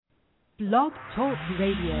Blog Talk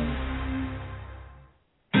Radio.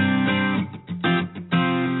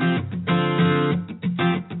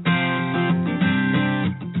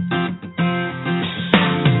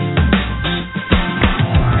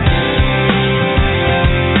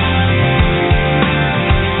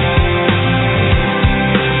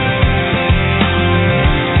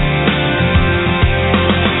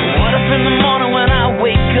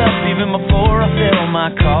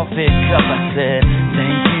 Coffee cup, I said,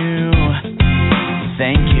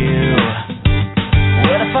 thank you.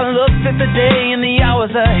 What if I looked at the day and the hours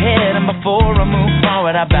ahead, and before I moved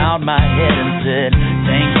forward, I bowed my head and said,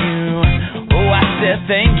 thank you. Oh, I said,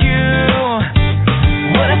 thank you.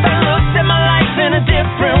 What if I looked at my life in a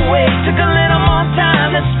different way, took a little more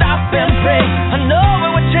time to stop and pray? I know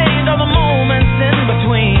it would change all the moments in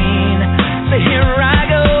between. So here I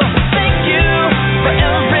go. Thank you for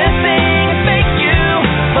everything.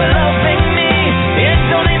 For loving me, it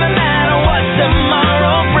don't even matter what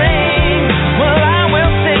tomorrow brings. Well, I will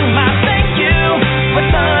sing my thank you for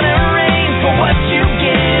sun and rain, for what you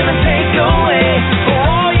give and take away, for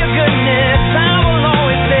all your goodness. I will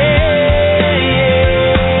always say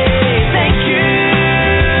thank you.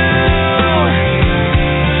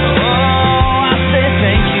 Oh, I say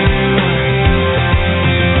thank you.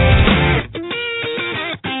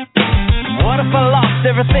 What if I lost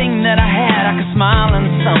everything that I had? I could smile and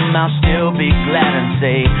somehow still be glad and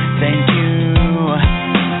say thank you,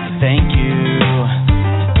 thank you.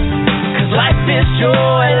 'Cause life is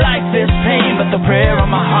joy, life is pain, but the prayer on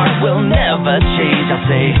my heart will never change. I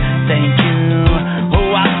say thank you,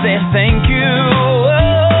 oh, I say thank you.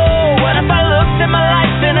 Oh, what if I looked at my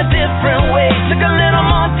life in a different way, took a little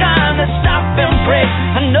more time to stop and pray?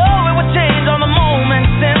 I know it would change all the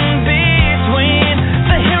moments in between.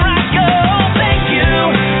 So here I go, thank you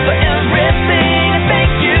for everything.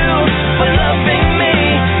 Thank you for loving me.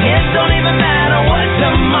 It don't even matter what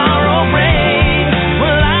tomorrow brings.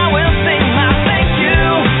 Well, I will sing my thank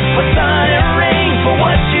you for sun and rain, for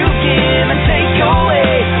what you give and take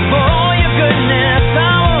away, for all your goodness.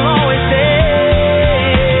 I will always say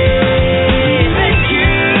thank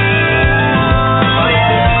you. Oh,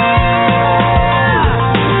 yeah.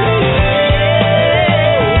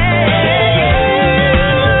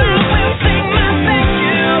 I will sing my thank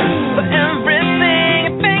you for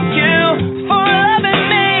everything. Thank you for loving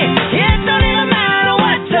me. It don't even matter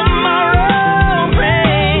what tomorrow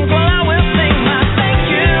brings. Well, I will sing my thank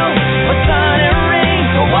you for sun and rain,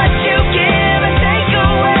 for what you give and take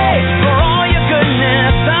away, for all your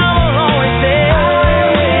goodness. I will always say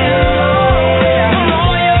for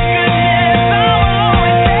all your goodness. I will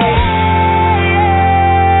always say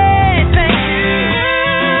thank you.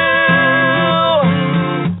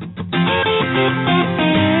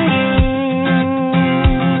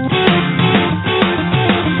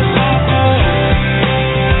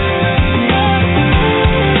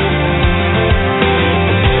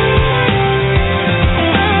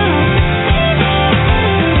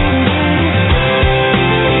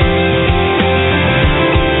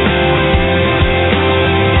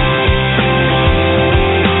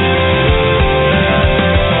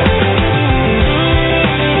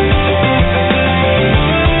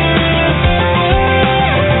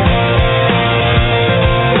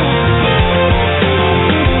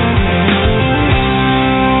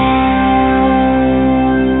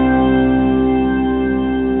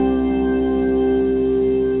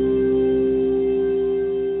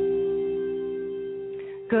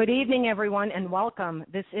 Good evening, everyone, and welcome.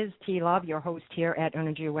 This is T-Love, your host here at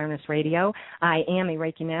Energy Awareness Radio. I am a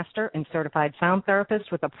Reiki Master and Certified Sound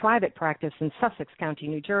Therapist with a private practice in Sussex County,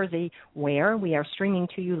 New Jersey, where we are streaming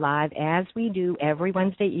to you live as we do every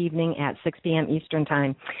Wednesday evening at 6 p.m. Eastern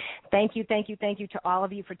Time. Thank you to all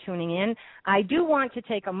of you for tuning in. I do want to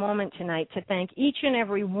take a moment tonight to thank each and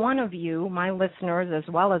every one of you, my listeners, as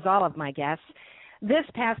well as all of my guests. This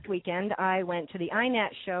past weekend, I went to the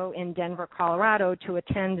INAT show in Denver, Colorado to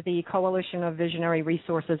attend the Coalition of Visionary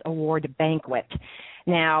Resources Award Banquet.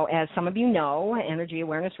 Now, as some of you know, Energy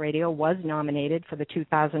Awareness Radio was nominated for the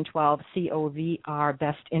 2012 COVR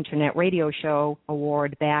Best Internet Radio Show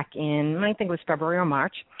Award back in, I think it was February or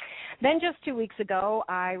March. Then just 2 weeks ago,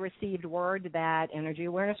 I received word that Energy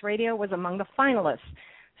Awareness Radio was among the finalists.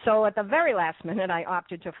 So at the very last minute, I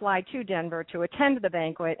opted to fly to Denver to attend the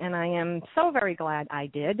banquet, and I am so very glad I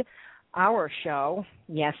did. Our show,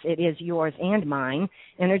 yes, it is yours and mine,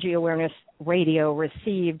 Energy Awareness Radio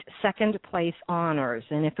received second place honors.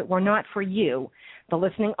 And if it were not for you, the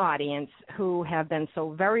listening audience, who have been so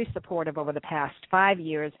very supportive over the past 5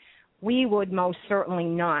 years, we would most certainly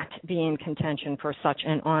not be in contention for such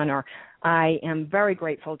an honor. I am very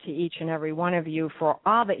grateful to each and every one of you for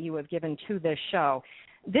all that you have given to this show.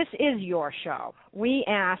 This is your show. We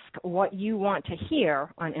ask what you want to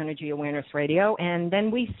hear on Energy Awareness Radio, and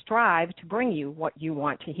then we strive to bring you what you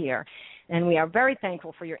want to hear. And we are very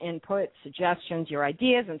thankful for your input, suggestions, your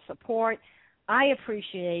ideas, and support. I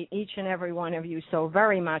appreciate each and every one of you so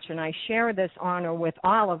very much, and I share this honor with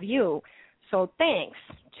all of you. So thanks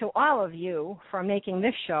to all of you for making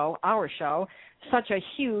this show, our show, such a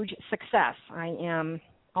huge success. I am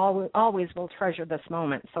always will treasure this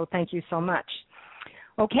moment, so thank you so much.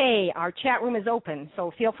 Okay, our chat room is open,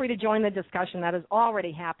 so feel free to join the discussion that is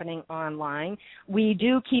already happening online. We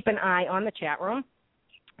do keep an eye on the chat room,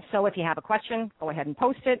 so if you have a question, go ahead and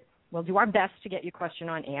post it. We'll do our best to get your question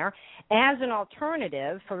on air. As an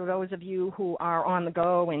alternative, for those of you who are on the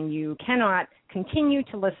go and you cannot continue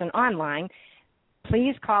to listen online,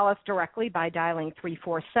 please call us directly by dialing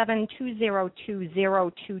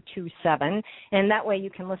 347-202-0227, and that way you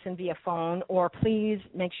can listen via phone, or please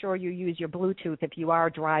make sure you use your Bluetooth if you are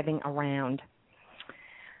driving around.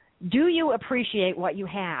 Do you appreciate what you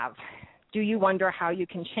have? Do you wonder how you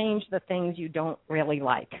can change the things you don't really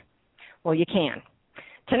like? Well, you can.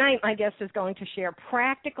 Tonight, my guest is going to share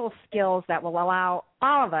practical skills that will allow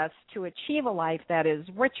all of us to achieve a life that is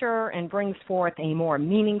richer and brings forth a more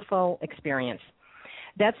meaningful experience.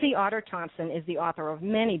 Betsy Otter Thompson is the author of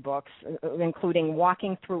many books, including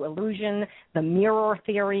Walking Through Illusion, The Mirror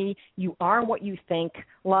Theory, You Are What You Think,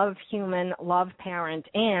 Love Human, Love Parent,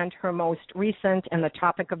 and her most recent and the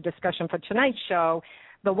topic of discussion for tonight's show,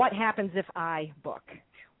 The What Happens If I book.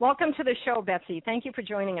 Welcome to the show, Betsy. Thank you for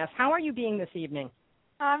joining us. How are you being this evening?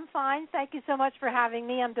 I'm fine. Thank you so much for having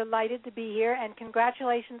me. I'm delighted to be here, and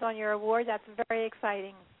congratulations on your award. That's very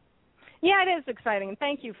exciting. Yeah, it is exciting.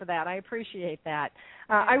 Thank you for that. I appreciate that.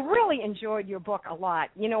 I really enjoyed your book a lot.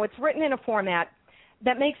 You know, it's written in a format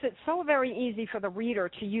that makes it so very easy for the reader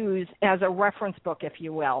to use as a reference book, if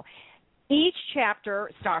you will. Each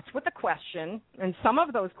chapter starts with a question, and some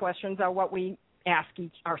of those questions are what we ask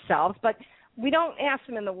ourselves, but we don't ask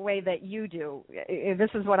them in the way that you do. This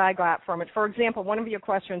is what I got from it. For example, one of your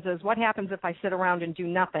questions is, what happens if I sit around and do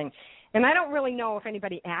nothing? And I don't really know if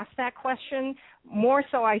anybody asked that question. More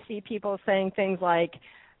so I see people saying things like,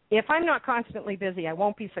 if I'm not constantly busy, I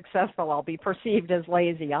won't be successful. I'll be perceived as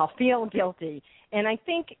lazy. I'll feel guilty. And I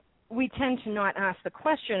think we tend to not ask the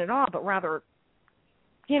question at all, but rather,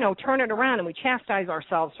 turn it around and we chastise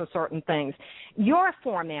ourselves for certain things. Your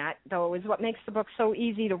format, though, is what makes the book so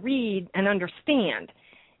easy to read and understand.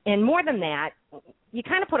 And more than that, you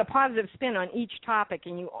kind of put a positive spin on each topic,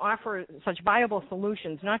 and you offer such viable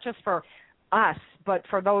solutions, not just for us, but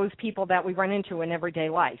for those people that we run into in everyday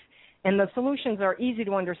life. And the solutions are easy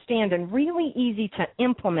to understand and really easy to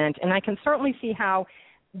implement, and I can certainly see how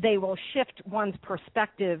they will shift one's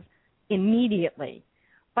perspective immediately.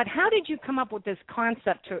 But how did you come up with this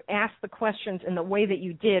concept to ask the questions in the way that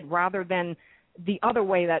you did rather than the other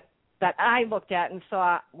way that I looked at and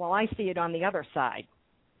saw, well, I see it on the other side?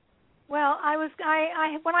 Well,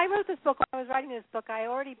 when I wrote this book, when I was writing this book, I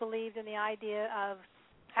already believed in the idea of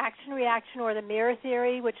action-reaction, or the mirror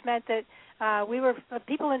theory, which meant that the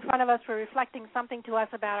people in front of us were reflecting something to us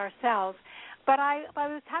about ourselves. But I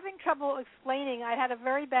was having trouble explaining. I had a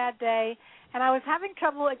very bad day, and I was having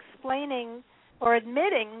trouble explaining or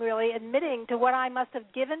admitting to what I must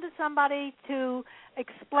have given to somebody to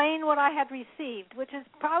explain what I had received, which is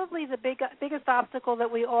probably the biggest obstacle that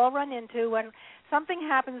we all run into when something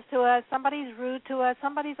happens to us, somebody's rude to us,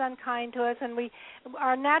 somebody's unkind to us, and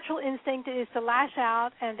our natural instinct is to lash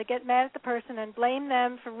out and to get mad at the person and blame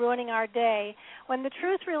them for ruining our day, when the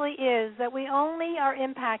truth really is that we only are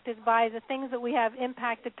impacted by the things that we have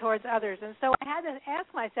impacted towards others. And so I had to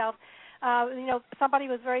ask myself, somebody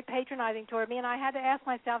was very patronizing toward me, and I had to ask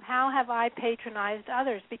myself, how have I patronized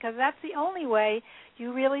others? Because that's the only way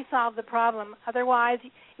you really solve the problem. Otherwise,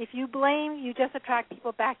 if you blame, you just attract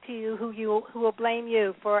people back to you who will blame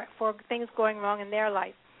you for things going wrong in their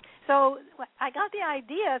life. So I got the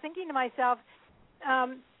idea, thinking to myself,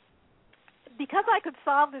 because I could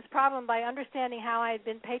solve this problem by understanding how I had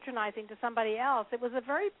been patronizing to somebody else, it was a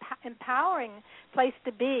very empowering place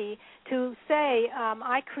to be, to say,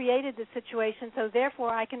 I created this situation, so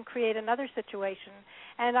therefore I can create another situation.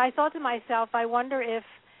 And I thought to myself, I wonder if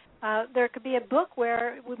there could be a book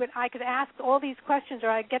where I could ask all these questions,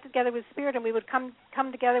 or I'd get together with Spirit and we would come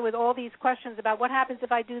together with all these questions about what happens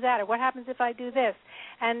if I do that, or what happens if I do this.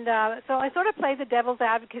 And so I sort of play the devil's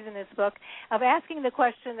advocate in this book of asking the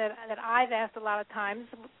question that I've asked a lot of times,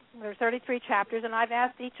 There are 33 chapters, and I've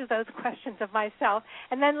asked each of those questions of myself,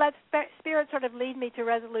 and then let Spirit sort of lead me to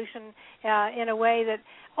resolution in a way that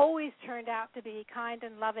always turned out to be kind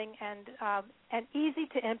and loving and easy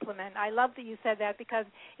to implement. I love that you said that, because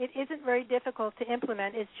it isn't very difficult to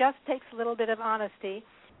implement. It just takes a little bit of honesty.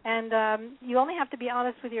 And you only have to be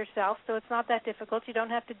honest with yourself, so it's not that difficult. You don't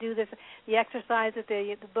have to do the exercise that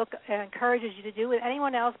the book encourages you to do with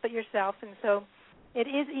anyone else but yourself. And so it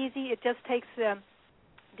is easy. It just takes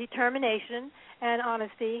determination and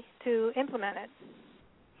honesty to implement it.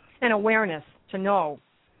 And awareness, to know,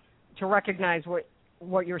 to recognize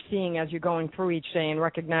what you're seeing as you're going through each day, and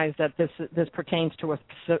recognize that this pertains to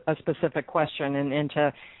a specific question, and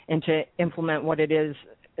to implement what it is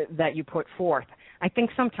that you put forth. I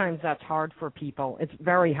think sometimes that's hard for people. It's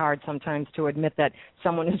very hard sometimes to admit that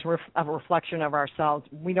someone is a reflection of ourselves.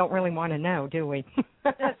 We don't really want to know, do we?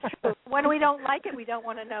 That's true. When we don't like it, we don't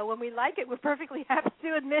want to know. When we like it, we're perfectly happy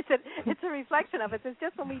to admit that it's a reflection of us. It's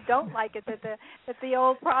just when we don't like it that the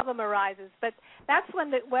old problem arises. But that's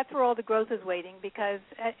where all the growth is waiting, because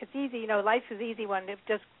it's easy. Life is easy when it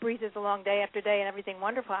just breezes along day after day and everything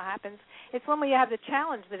wonderful happens. It's when we have the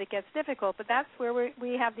challenge that it gets difficult. But that's where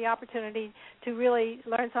we have the opportunity to really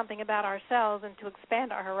learn something about ourselves and to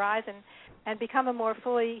expand our horizon and become a more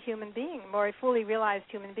fully human being, more fully realized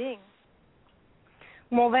human being.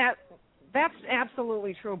 Well, that's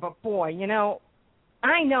absolutely true. But boy,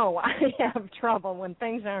 I know I have trouble when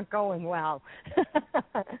things aren't going well.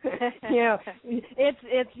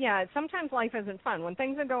 Sometimes life isn't fun. When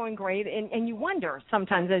things are going great, and you wonder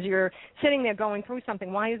sometimes as you're sitting there going through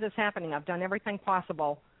something, why is this happening? I've done everything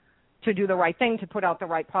possible to do the right thing, to put out the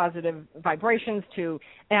right positive vibrations, to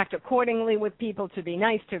act accordingly with people, to be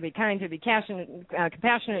nice, to be kind, to be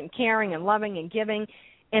compassionate and caring and loving and giving,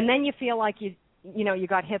 and then you feel like you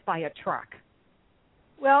got hit by a truck.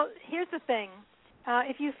 Well, here's the thing.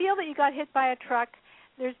 If you feel that you got hit by a truck,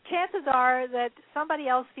 there's chances are that somebody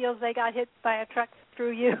else feels they got hit by a truck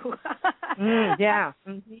through you. Yeah.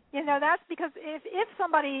 Mm-hmm. That's because if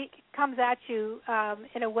somebody comes at you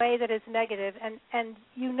in a way that is negative and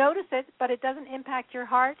you notice it, but it doesn't impact your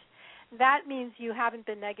heart, that means you haven't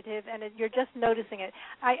been negative and you're just noticing it.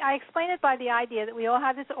 I explain it by the idea that we all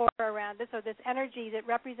have this aura around us, or this energy that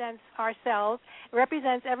represents ourselves,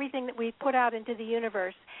 represents everything that we put out into the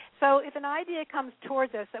universe. So if an idea comes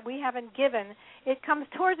towards us that we haven't given, it comes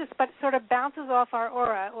towards us but sort of bounces off our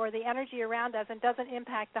aura or the energy around us and doesn't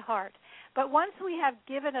impact the heart. But once we have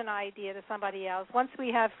given an idea to somebody else, once we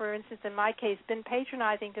have, for instance, in my case, been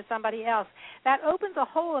patronizing to somebody else, that opens a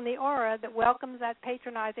hole in the aura that welcomes that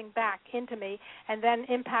patronizing back into me and then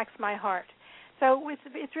impacts my heart. So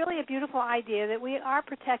it's really a beautiful idea that we are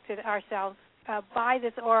protected ourselves by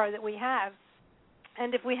this aura that we have.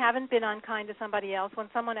 And if we haven't been unkind to somebody else, when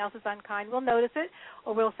someone else is unkind, we'll notice it,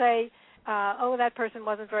 or we'll say, that person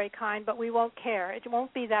wasn't very kind, but we won't care. It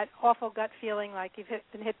won't be that awful gut feeling like you've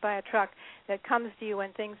been hit by a truck that comes to you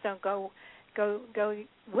when things don't go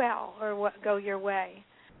well or go your way.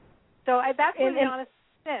 So that's where the honesty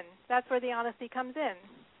comes in. That's where the honesty comes in.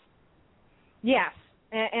 Yes,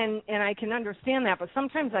 and I can understand that, but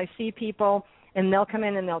sometimes I see people and they'll come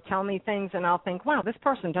in and they'll tell me things and I'll think, wow, this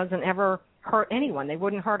person doesn't ever hurt anyone. They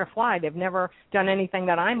wouldn't hurt a fly. They've never done anything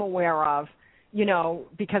that I'm aware of,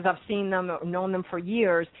 because I've seen them or known them for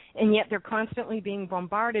years, and yet they're constantly being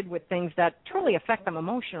bombarded with things that truly affect them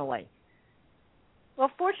emotionally. Well,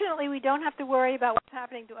 fortunately, we don't have to worry about what's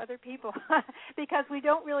happening to other people because we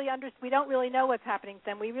don't really know what's happening to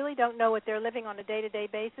them. We really don't know what they're living on a day-to-day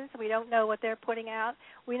basis. We don't know what they're putting out.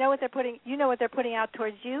 You know what they're putting out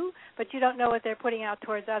towards you, but you don't know what they're putting out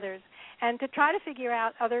towards others. And to try to figure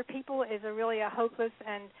out other people is really a hopeless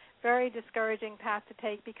and very discouraging path to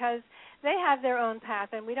take because they have their own path,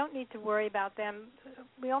 and we don't need to worry about them.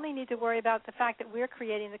 We only need to worry about the fact that we're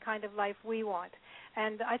creating the kind of life we want.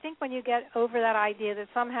 And I think when you get over that idea that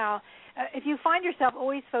somehow, if you find yourself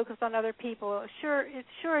always focused on other people, it's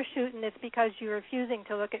sure as shooting it's because you're refusing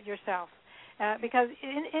to look at yourself. Because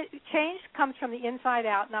change comes from the inside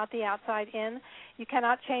out, not the outside in. You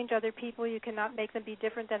cannot change other people. You cannot make them be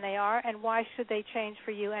different than they are. And why should they change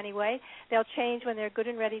for you anyway? They'll change when they're good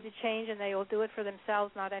and ready to change, and they will do it for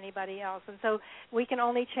themselves, not anybody else. And so we can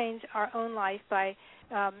only change our own life by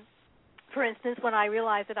for instance, when I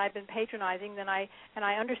realized that I'd been patronizing, and I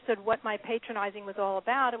understood what my patronizing was all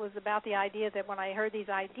about. It was about the idea that when I heard these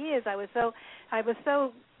ideas, they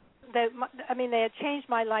had changed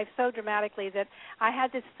my life so dramatically that I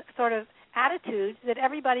had this sort of attitude that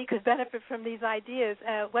everybody could benefit from these ideas,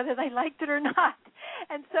 whether they liked it or not.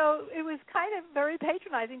 And so it was kind of very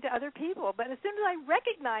patronizing to other people. But as soon as I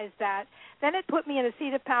recognized that, then it put me in a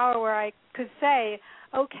seat of power where I could say,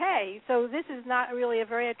 okay, so this is not really a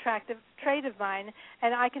very attractive trait of mine,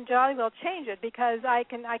 and I can jolly well change it, because I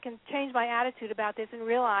can change my attitude about this and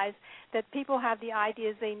realize that people have the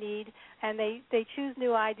ideas they need, and they choose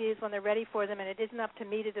new ideas when they're ready for them, and it isn't up to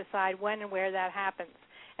me to decide when and where that happens.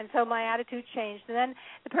 And so my attitude changed. And then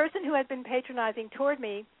the person who had been patronizing toward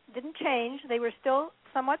me didn't change. They were still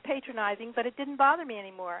somewhat patronizing, but it didn't bother me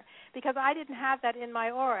anymore because I didn't have that in my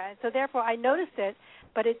aura. And so therefore I noticed it,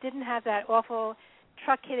 but it didn't have that awful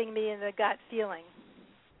truck hitting me in the gut feeling.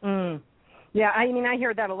 Yeah, I mean, I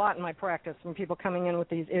hear that a lot in my practice when people coming in with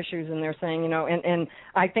these issues and they're saying, and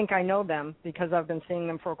I think I know them because I've been seeing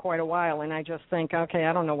them for quite a while, and I just think, okay,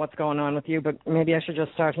 I don't know what's going on with you, but maybe I should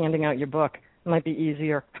just start handing out your book. It might be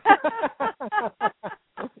easier.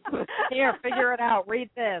 Here, figure it out. Read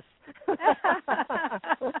this.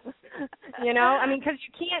 I mean, because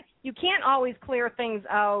you can't always clear things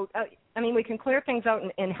out. We can clear things out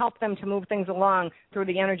and help them to move things along through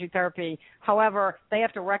the energy therapy. However, they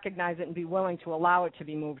have to recognize it and be willing to allow it to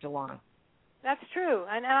be moved along. That's true,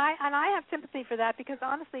 and I have sympathy for that because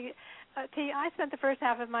honestly, T, I spent the first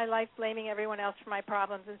half of my life blaming everyone else for my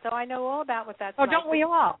problems, and so I know all about what that's like. Oh, don't we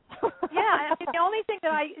all? Yeah, the only thing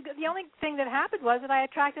that happened was that I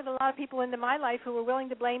attracted a lot of people into my life who were willing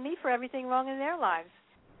to blame me for everything wrong in their lives.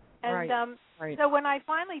 And right. So when I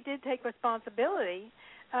finally did take responsibility,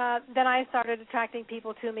 then I started attracting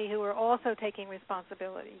people to me who were also taking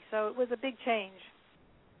responsibility. So it was a big change.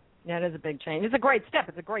 Yeah, it is a big change. It's a great step.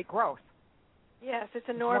 It's a great growth. Yes, it's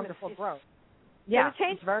enormous. It's wonderful growth. Yeah,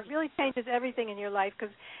 it really changes everything in your life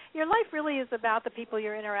because your life really is about the people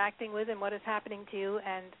you're interacting with and what is happening to you,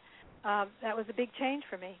 and that was a big change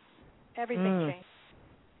for me. Everything changed.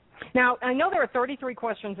 Now, I know there are 33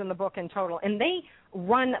 questions in the book in total, and they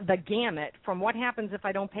run the gamut from what happens if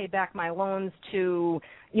I don't pay back my loans to,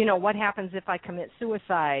 what happens if I commit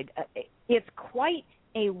suicide. It's quite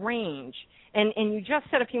a range. And you just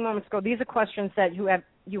said a few moments ago, these are questions that you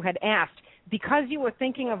had asked. Because you were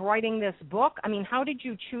thinking of writing this book, I mean, how did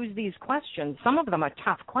you choose these questions? Some of them are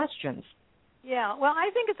tough questions. Yeah, well, I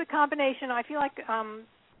think it's a combination. I feel like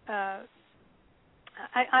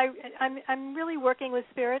I'm really working with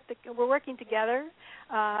Spirit. We're working together,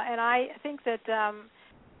 and I think that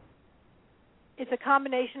it's a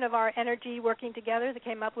combination of our energy working together that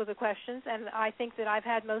came up with the questions, and I think that I've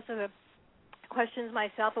had most of the questions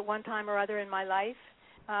myself at one time or other in my life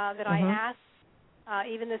that I asked.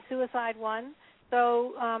 Even the suicide one.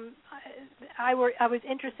 So I was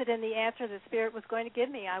interested in the answer that Spirit was going to give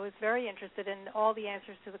me. I was very interested in all the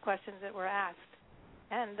answers to the questions that were asked.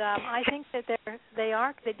 And I think that they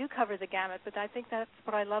do cover the gamut, but I think that's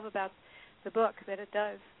what I love about the book, that it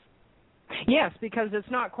does. Yes, because it's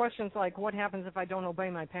not questions like what happens if I don't obey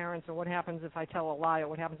my parents, or what happens if I tell a lie, or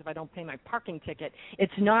what happens if I don't pay my parking ticket.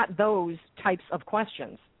 It's not those types of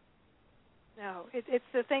questions. No, it's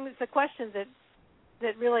the questions that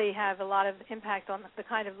really have a lot of impact on the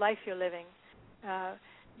kind of life you're living.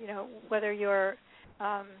 Whether you're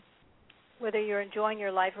enjoying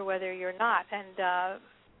your life or whether you're not. And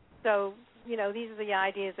so these are the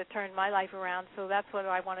ideas that turned my life around. So that's what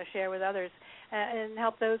I want to share with others and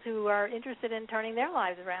help those who are interested in turning their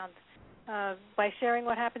lives around by sharing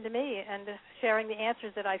what happened to me and sharing the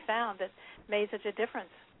answers that I found that made such a difference.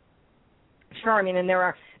 Sure, I mean, and there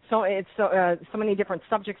are so many different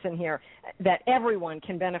subjects in here that everyone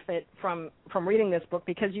can benefit from reading this book,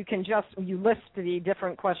 because you list the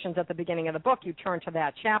different questions at the beginning of the book, you turn to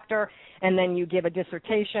that chapter, and then you give a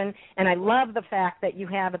dissertation. And I love the fact that you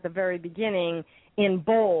have at the very beginning, in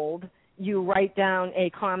bold, you write down a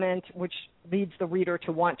comment which leads the reader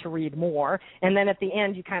to want to read more, and then at the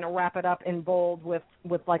end you kind of wrap it up in bold with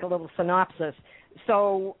like a little synopsis.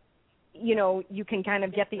 So you can kind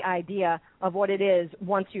of get the idea of what it is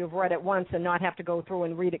once you've read it once and not have to go through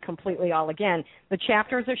and read it completely all again. The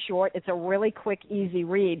chapters are short. It's a really quick, easy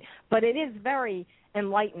read, but it is very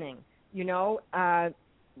enlightening.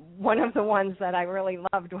 One of the ones that I really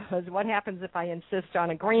loved was what happens if I insist on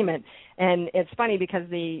agreement. And it's funny because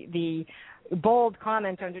the bold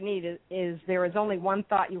comment underneath is there is only one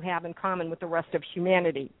thought you have in common with the rest of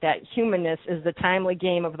humanity, that humanness is the timely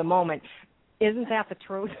game of the moment. Isn't that the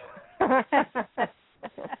truth? It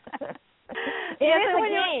is a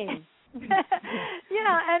game.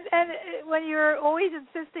 and when you're always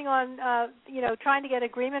insisting on trying to get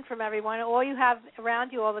agreement from everyone, all you have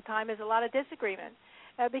around you all the time is a lot of disagreement,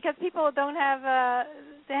 because people don't have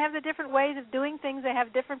have the different ways of doing things. They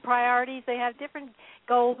have different priorities. They have different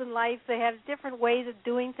goals in life. They have different ways of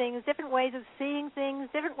doing things, different ways of seeing things,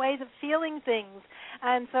 different ways of feeling things.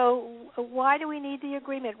 And so why do we need the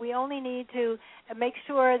agreement? We only need to make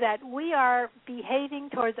sure that we are behaving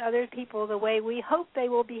towards other people the way we hope they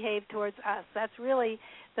will behave towards us. That's really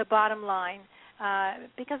the bottom line.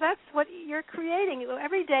 Because that's what you're creating.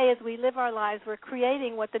 Every day as we live our lives, we're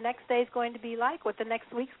creating what the next day is going to be like, what the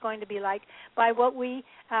next week's going to be like, by what we,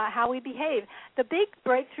 how we behave. The big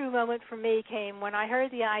breakthrough moment for me came when I heard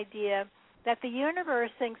the idea that the universe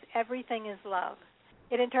thinks everything is love.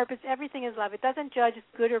 It interprets everything as love. It doesn't judge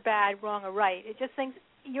good or bad, wrong or right. It just thinks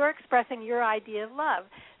you're expressing your idea of love.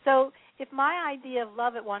 So if my idea of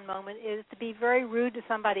love at one moment is to be very rude to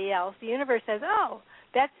somebody else, the universe says, oh,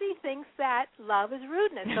 Betsy thinks that love is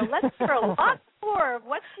rudeness, so let's hear a lot more of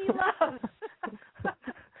what she loves.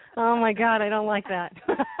 Oh, my God, I don't like that.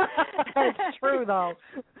 It's true, though.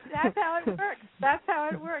 That's how it works. That's how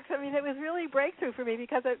it works. I mean, it was really a breakthrough for me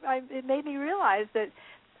because it made me realize that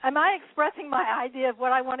am I expressing my idea of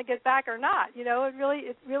what I want to get back or not? You know, it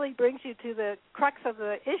really brings you to the crux of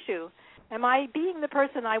the issue. Am I being the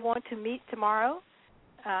person I want to meet tomorrow?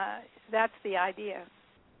 That's the idea.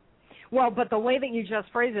 Well, but the way that you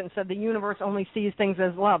just phrased it and said the universe only sees things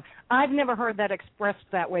as love, I've never heard that expressed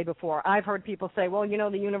that way before. I've heard people say, well, you know,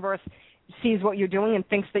 the universe sees what you're doing and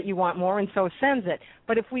thinks that you want more and so sends it.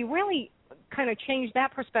 But if we really kind of change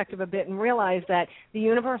that perspective a bit and realize that the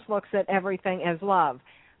universe looks at everything as love,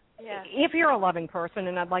 if you're a loving person,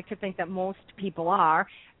 and I'd like to think that most people are,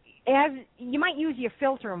 as you might use your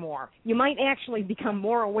filter more. You might actually become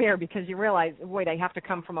more aware because you realize, wait, I have to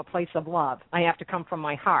come from a place of love. I have to come from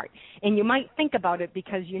my heart. And you might think about it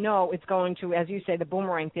because you know it's going to, as you say, the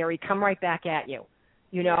boomerang theory, come right back at you,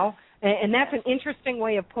 you know? And that's an interesting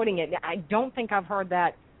way of putting it. I don't think I've heard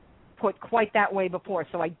that put quite that way before,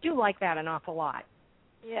 so I do like that an awful lot.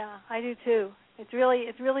 Yeah, I do too. It's really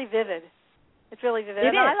vivid. It's really vivid. It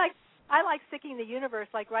and is. I like sticking the universe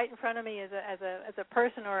like right in front of me as a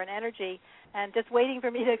person or an energy, and just waiting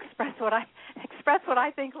for me to express what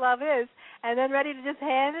I think love is, and then ready to just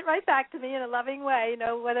hand it right back to me in a loving way, you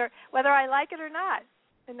know, whether I like it or not,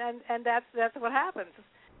 and that's what happens.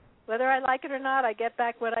 Whether I like it or not, I get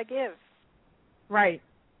back what I give. Right,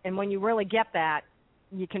 and when you really get that,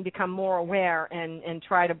 you can become more aware and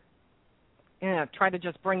try to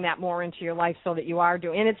just bring that more into your life so that you are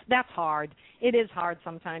doing. And that's hard. It is hard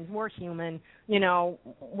sometimes. We're human. You know,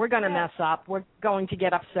 we're going to mess up. We're going to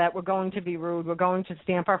get upset. We're going to be rude. We're going to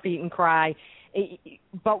stamp our feet and cry.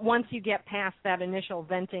 But once you get past that initial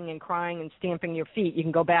venting and crying and stamping your feet, you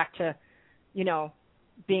can go back to, you know,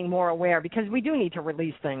 being more aware, because we do need to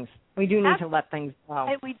release things. We do need to let things go.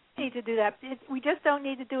 We need to do that. We just don't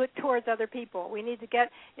need to do it towards other people. We need to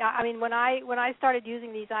get, I mean, when I started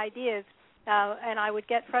using these ideas, and I would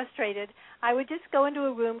get frustrated, I would just go into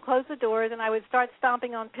a room, close the doors, and I would start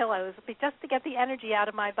stomping on pillows just to get the energy out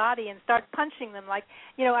of my body and start punching them. Like,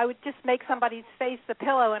 you know, I would just make somebody's face the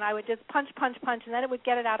pillow, and I would just punch, and then it would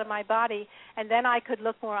get it out of my body, and then I could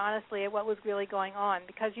look more honestly at what was really going on,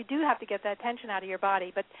 because you do have to get that tension out of your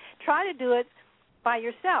body. But try to do it by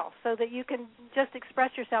yourself so that you can just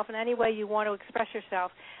express yourself in any way you want to express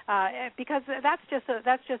yourself, because that's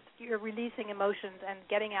just you're releasing emotions and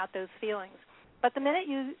getting out those feelings. But the minute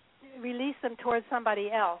you release them towards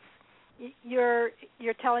somebody else, you're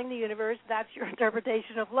telling the universe that's your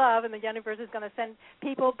interpretation of love, and the universe is going to send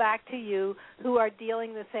people back to you who are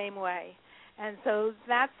dealing the same way. And so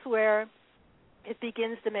that's where it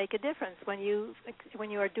begins to make a difference when you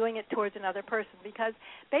are doing it towards another person, because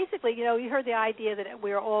basically, you know, you heard the idea that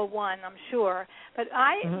we're all one, I'm sure, but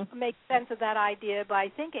I make sense of that idea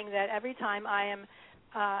by thinking that every time I am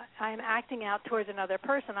acting out towards another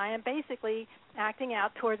person, I am basically acting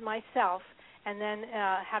out towards myself, and then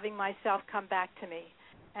having myself come back to me,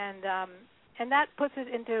 and that puts it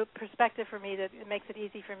into perspective for me. That it makes it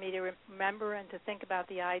easy for me to remember and to think about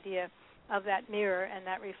the idea of that mirror and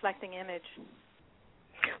that reflecting image.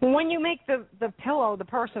 When you make the pillow the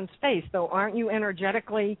person's face, though, aren't you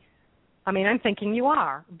energetically, I mean, I'm thinking you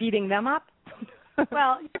are, beating them up?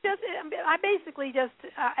 Well, I basically just,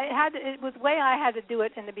 it was the way I had to do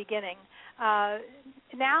it in the beginning.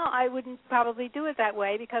 Now I wouldn't probably do it that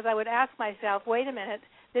way, because I would ask myself, wait a minute,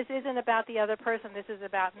 this isn't about the other person, this is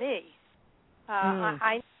about me.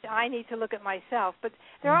 I need to look at myself. But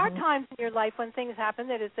there are times in your life when things happen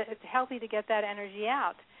that it's healthy to get that energy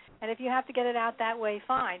out. And if you have to get it out that way,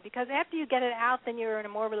 fine. Because after you get it out, then you're in a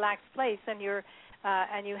more relaxed place, and you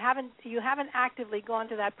haven't actively gone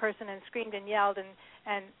to that person and screamed and yelled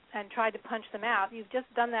and tried to punch them out. You've just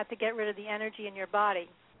done that to get rid of the energy in your body.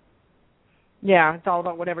 Yeah, it's all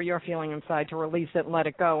about whatever you're feeling inside to release it and let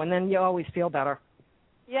it go, and then you always feel better.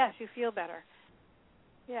 Yes, you feel better.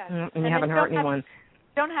 Yes. And you haven't hurt anyone.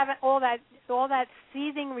 Don't have all that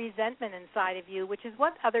seething resentment inside of you, which is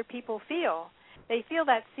what other people feel. They feel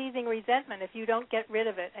that seething resentment if you don't get rid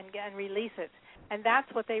of it and release it, and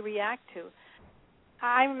that's what they react to.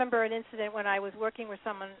 I remember an incident when I was working with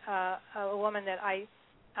someone, a woman that I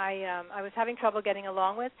was having trouble getting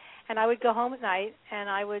along with, and I would go home at night and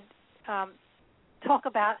I would talk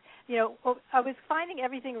about, I was finding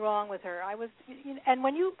everything wrong with her. And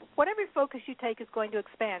whatever focus you take is going to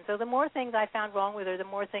expand. So the more things I found wrong with her, the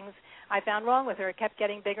more things I found wrong with her. It kept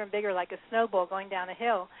getting bigger and bigger, like a snowball going down a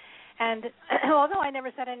hill. And although I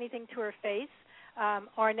never said anything to her face,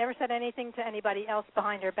 or I never said anything to anybody else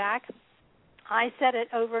behind her back, I said it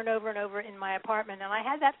over and over and over in my apartment, and I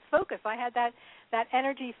had that focus. I had that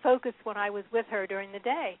energy focus when I was with her during the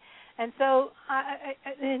day. And so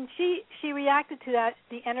and she reacted to that,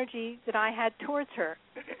 the energy that I had towards her,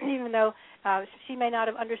 even though she may not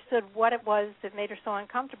have understood what it was that made her so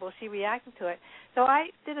uncomfortable. She reacted to it. So I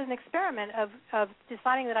did an experiment of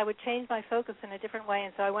deciding that I would change my focus in a different way,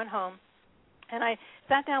 and so I went home. And I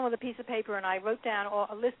sat down with a piece of paper and I wrote down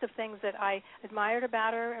a list of things that I admired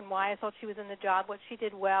about her and why I thought she was in the job, what she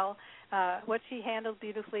did well, what she handled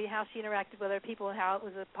beautifully, how she interacted with other people, and how it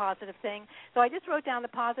was a positive thing. So I just wrote down the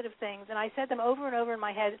positive things, and I said them over and over in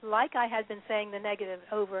my head like I had been saying the negative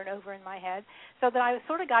over and over in my head, so that I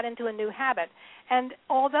sort of got into a new habit. And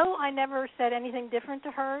although I never said anything different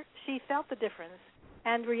to her, she felt the difference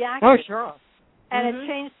and reacted. Oh, sure. And it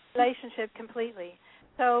changed the relationship completely.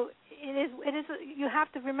 So it is. You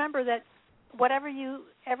have to remember that however you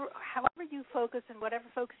focus and whatever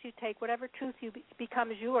focus you take, whatever truth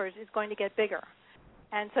becomes yours is going to get bigger.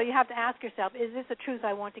 And so you have to ask yourself, is this a truth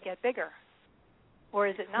I want to get bigger, or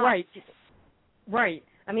is it not? Right.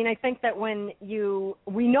 I mean, I think that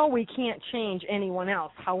we know we can't change anyone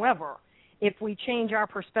else. However, if we change our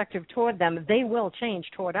perspective toward them, they will change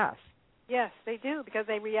toward us. Yes, they do, because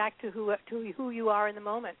they react to who you are in the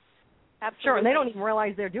moment. Absolutely. Sure, and they don't even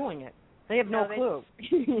realize they're doing it. They have no clue,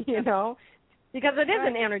 because it is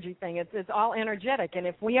an energy thing. It's all energetic, and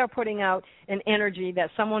if we are putting out an energy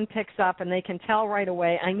that someone picks up and they can tell right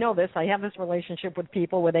away, I know this, I have this relationship with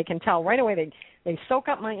people where they can tell right away, they soak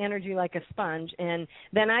up my energy like a sponge, and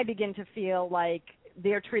then I begin to feel like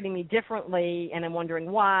they're treating me differently, and I'm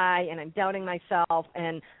wondering why, and I'm doubting myself,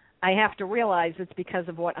 and I have to realize it's because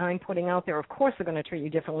of what I'm putting out there. Of course they're going to treat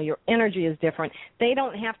you differently. Your energy is different. They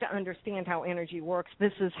don't have to understand how energy works.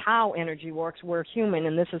 This is how energy works. We're human,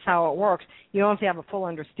 and this is how it works. You don't have to have a full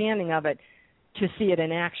understanding of it to see it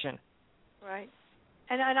in action. Right.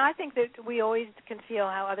 And I think that we always can feel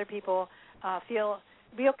how other people feel.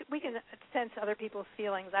 We can sense other people's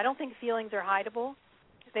feelings. I don't think feelings are hideable.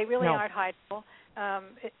 They really aren't hideable.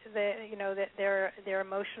 That they're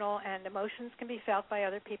emotional, and emotions can be felt by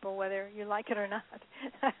other people whether you like it or not.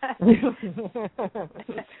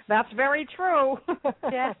 That's very true.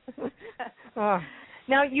 Yeah.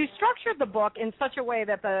 Now, you structured the book in such a way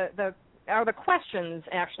that are the questions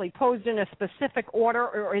actually posed in a specific order,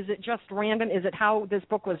 or is it just random? Is it how this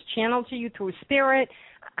book was channeled to you through spirit?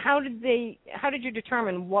 How did you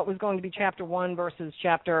determine what was going to be chapter 1 versus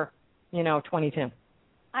chapter 22?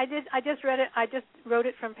 I just read it. I just wrote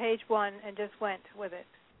it from page 1 and just went with it.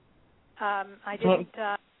 I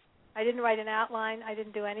didn't write an outline. I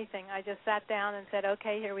didn't do anything. I just sat down and said,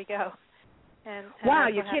 "Okay, here we go." And wow,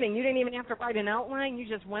 you're kidding! You didn't even have to write an outline. You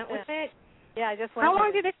just went with it. Yeah, I just went. How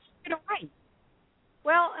long did it take you to write?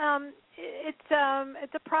 Well, it's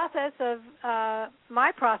a process of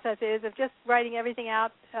my process is of just writing everything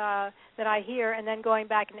out that I hear and then going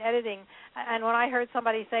back and editing. And when I heard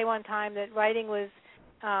somebody say one time that writing was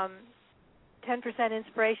 10%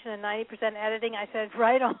 inspiration and 90% editing, I said,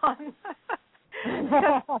 right on.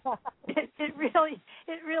 It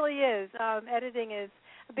really is. Editing is,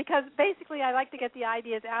 because basically I like to get the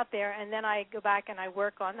ideas out there, and then I go back and I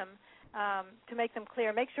work on them to make them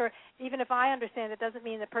clear. Make sure, even if I understand it, doesn't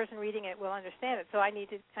mean the person reading it will understand it. So I need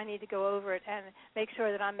to go over it and make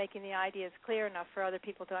sure that I'm making the ideas clear enough for other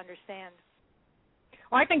people to understand.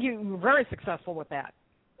 Well, I think you were very successful with that.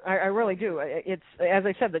 I really do. It's, as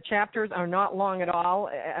I said, the chapters are not long at all,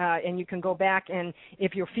 and you can go back and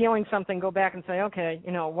if you're feeling something, go back and say, okay,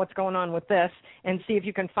 what's going on with this, and see if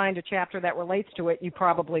you can find a chapter that relates to it. You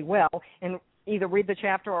probably will, and either read the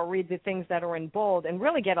chapter or read the things that are in bold and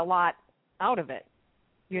really get a lot out of it.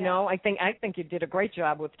 I think you did a great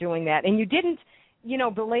job with doing that, and you didn't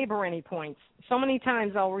belabor any points. So many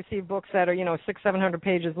times I'll receive books that are, 600-700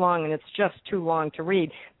 pages long, and it's just too long to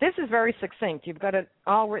read. This is very succinct. You've got it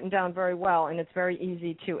all written down very well, and it's very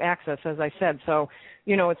easy to access, as I said. So,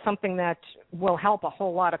 it's something that will help a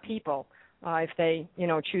whole lot of people if they,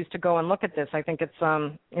 choose to go and look at this. I think it's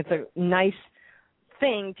a nice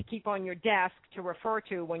thing to keep on your desk to refer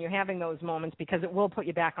to when you're having those moments, because it will put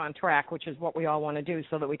you back on track, which is what we all want to do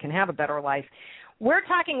so that we can have a better life. We're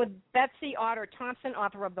talking with Betsy Otter Thompson,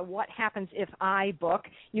 author of the What Happens If I book.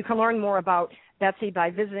 You can learn more about Betsy by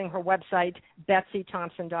visiting her website,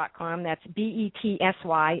 betsythompson.com. That's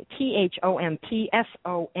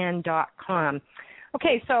BetsyThompson.com.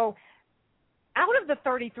 Okay, so out of the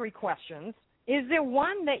 33 questions, is there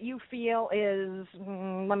one that you feel is,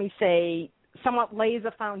 let me say, somewhat lays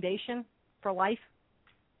a foundation for life?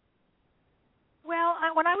 Well,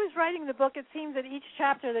 when I was writing the book, it seemed that each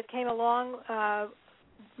chapter that came along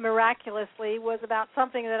miraculously was about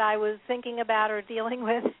something that I was thinking about or dealing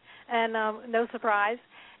with, and no surprise.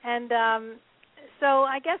 And so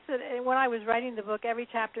I guess that when I was writing the book, every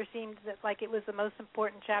chapter seemed like it was the most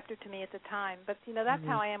important chapter to me at the time. But that's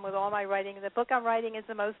how I am with all my writing. The book I'm writing is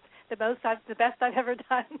the best I've ever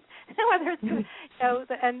done. Whether it's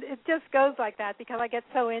and it just goes like that because I get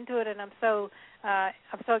so into it, and I'm so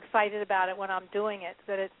excited about it when I'm doing it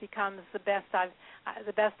that it becomes the best I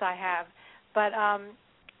have. But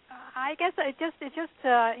I guess it just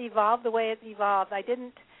evolved the way it evolved. I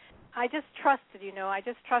just trusted, I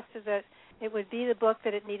just trusted that it would be the book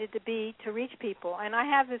that it needed to be to reach people. And I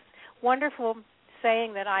have this wonderful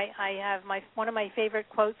saying that I have one of my favorite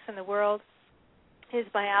quotes in the world is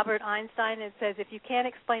by Albert Einstein. It says, "If you can't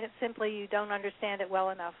explain it simply, you don't understand it well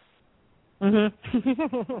enough." Mm-hmm.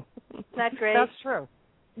 Isn't that great? That's true.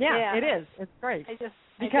 Yeah, it is. It's great.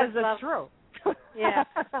 Because it's true. Yeah.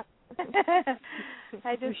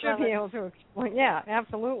 I just you should be able to explain. Yeah,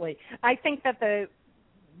 absolutely. I think that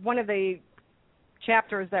one of the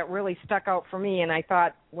chapters that really stuck out for me, and I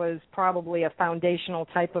thought was probably a foundational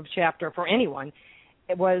type of chapter for anyone,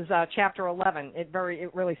 it was chapter 11. It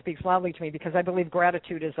really speaks loudly to me because I believe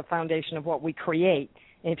gratitude is the foundation of what we create.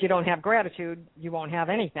 And if you don't have gratitude, you won't have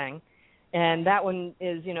anything. And that one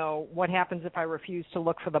is, what happens if I refuse to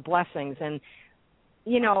look for the blessings? And,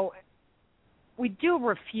 we do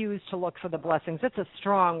refuse to look for the blessings. It's a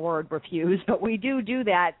strong word, refuse, but we do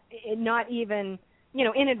that, not even,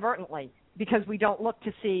 inadvertently, because we don't look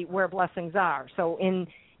to see where blessings are. So in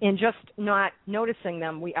just not noticing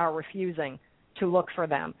them, we are refusing to look for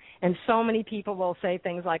them. And so many people will say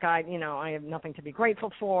things like, I have nothing to be grateful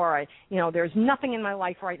for. There's nothing in my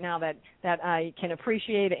life right now that I can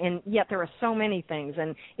appreciate, and yet there are so many things.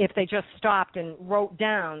 And if they just stopped and wrote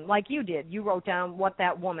down, like you did, you wrote down what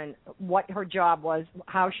that woman, what her job was,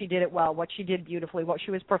 how she did it well, what she did beautifully, what she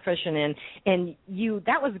was proficient in, and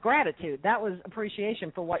that was gratitude. That was appreciation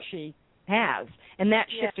for what she has, and that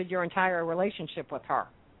shifted your entire relationship with her.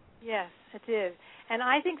 Yes, it did. And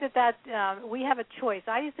I think that we have a choice.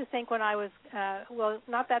 I used to think when I was,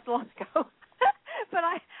 not that long ago, but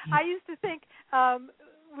I used to think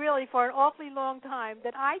really for an awfully long time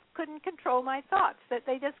that I couldn't control my thoughts, that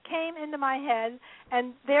they just came into my head,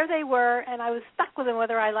 and there they were, and I was stuck with them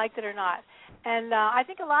whether I liked it or not. And I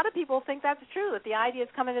think a lot of people think that's true, that the ideas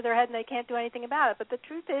come into their head and they can't do anything about it. But the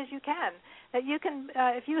truth is you can. That you can,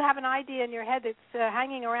 if you have an idea in your head that's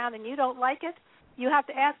hanging around and you don't like it, you have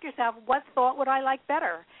to ask yourself, what thought would I like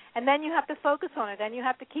better? And then you have to focus on it, and you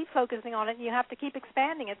have to keep focusing on it, and you have to keep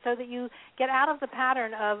expanding it so that you get out of the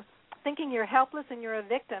pattern of thinking you're helpless and you're a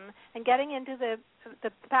victim and getting into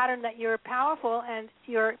the pattern that you're powerful and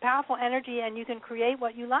you're powerful energy and you can create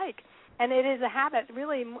what you like. And it is a habit.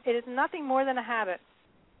 Really, it is nothing more than a habit.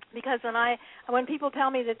 Because when people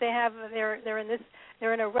tell me that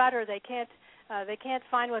they're in a rut or they can't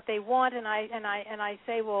find what they want, and I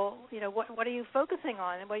say, well, what are you focusing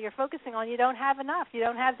on? And what you're focusing on, you don't have enough. You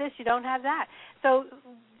don't have this. You don't have that. So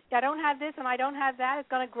I don't have this and I don't have that. It's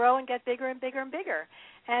going to grow and get bigger and bigger and bigger.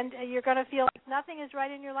 And you're going to feel like nothing is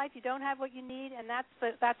right in your life. You don't have what you need, and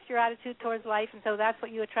that's your attitude towards life, and so that's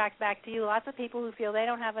what you attract back to you. Lots of people who feel they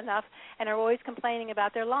don't have enough and are always complaining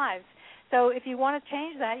about their lives. So if you want to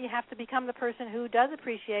change that, you have to become the person who does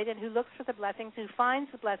appreciate and who looks for the blessings, who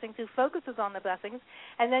finds the blessings, who focuses on the blessings,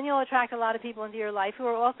 and then you'll attract a lot of people into your life who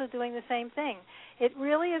are also doing the same thing. It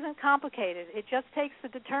really isn't complicated. It just takes the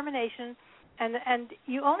determination, and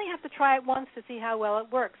you only have to try it once to see how well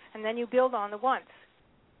it works, and then you build on the once.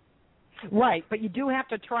 Right, but you do have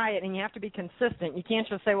to try it, and you have to be consistent. You can't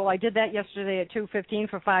just say, well, I did that yesterday at 2:15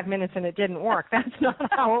 for 5 minutes, and it didn't work. That's not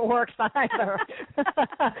how it works either.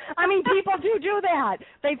 I mean, people do that.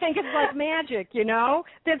 They think it's like magic, you know?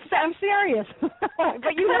 I'm serious,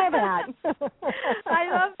 but you know that. I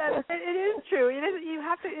love that. It is true. It is. You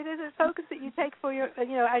have to. It is a focus that you take for your,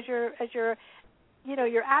 as your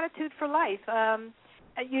attitude for life.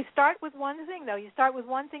 You start with one thing, though. You start with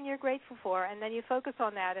one thing you're grateful for, and then you focus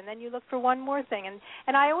on that, and then you look for one more thing.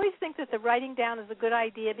 And I always think that the writing down is a good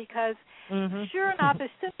idea because, sure enough, as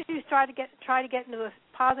soon as you try to get into a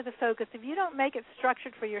positive focus, if you don't make it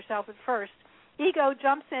structured for yourself at first, ego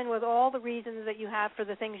jumps in with all the reasons that you have for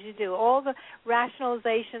the things you do, all the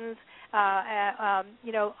rationalizations. I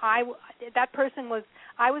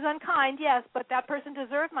was unkind, yes, but that person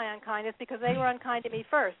deserved my unkindness because they were unkind to me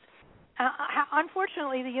first.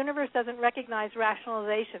 Unfortunately, the universe doesn't recognize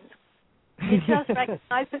rationalizations. It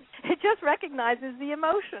just recognizes the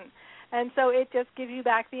emotion, and so it just gives you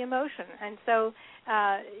back the emotion. And so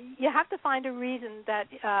you have to find a reason that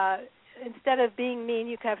instead of being mean,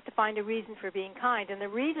 you have to find a reason for being kind. And the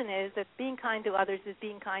reason is that being kind to others is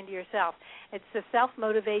being kind to yourself. It's the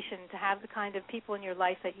self-motivation to have the kind of people in your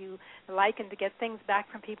life that you like and to get things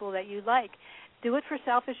back from people that you like. Do it for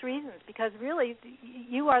selfish reasons because really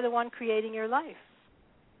you are the one creating your life.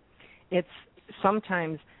 It's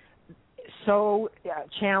sometimes so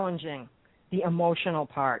challenging, the emotional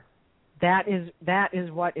part. That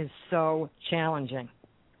is what is so challenging.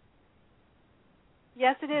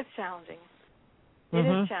 Yes, it is challenging. It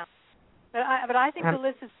is challenging. But I think the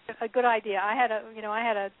list is a good idea. I had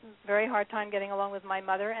a very hard time getting along with my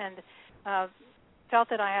mother and felt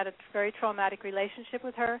that I had a very traumatic relationship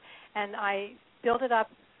with her, and I built it up.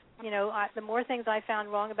 The more things I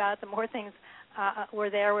found wrong about it, the more things were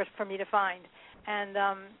there for me to find. And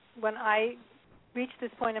when I reached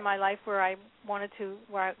this point in my life where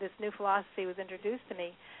this new philosophy was introduced to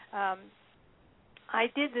me, I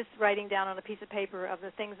did this writing down on a piece of paper of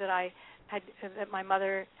the things that my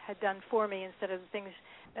mother had done for me instead of the things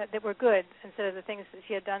that were good, instead of the things that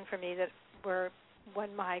she had done for me that were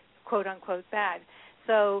my quote-unquote bad.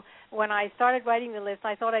 So when I started writing the list,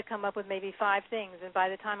 I thought I'd come up with maybe 5 things, and by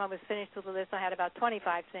the time I was finished with the list, I had about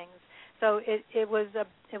 25 things. So it was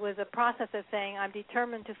a process of saying I'm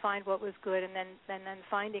determined to find what was good, and then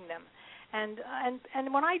finding them.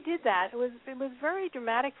 And when I did that, it was very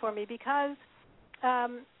dramatic for me because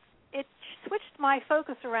it switched my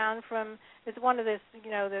focus around from one of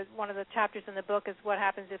the chapters in the book is what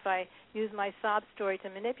happens if I use my sob story to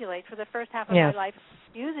manipulate. For the first half of my life,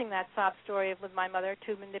 using that sob story with my mother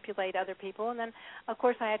to manipulate other people, and then of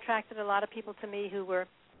course I attracted a lot of people to me who were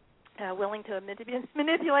willing to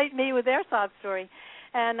manipulate me with their sob story,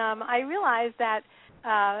 and I realized that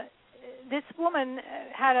this woman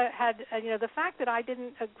had the fact that I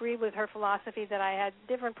didn't agree with her philosophy, that I had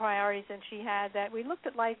different priorities than she had, that we looked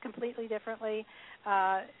at life completely differently,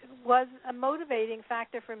 was a motivating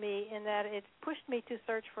factor for me in that it pushed me to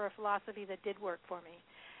search for a philosophy that did work for me.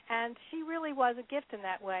 And she really was a gift in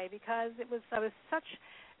that way because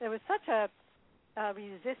there was such a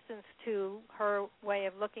resistance to her way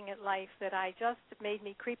of looking at life that it made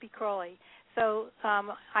me creepy crawly. So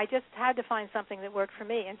I just had to find something that worked for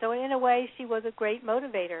me. And so in a way, she was a great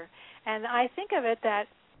motivator. And I think of it that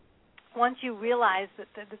once you realize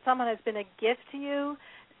that someone has been a gift to you,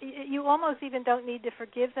 you almost even don't need to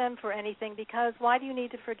forgive them for anything, because why do you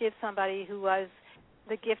need to forgive somebody who was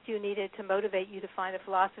the gift you needed to motivate you to find a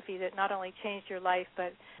philosophy that not only changed your life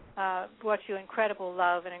but brought you incredible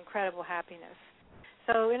love and incredible happiness?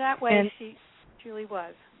 So in that way, she truly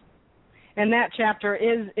was. And that chapter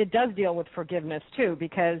does deal with forgiveness too,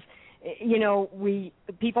 because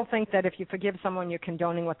people think that if you forgive someone, you're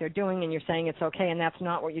condoning what they're doing and you're saying it's okay, and that's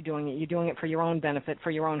not what you're doing. You're doing it for your own benefit, for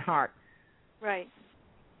your own heart. Right.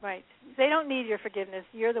 They don't need your forgiveness.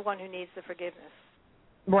 You're the one who needs the forgiveness.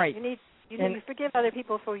 Right. You need to forgive other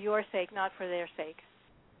people for your sake, not for their sake.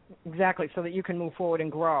 Exactly, so that you can move forward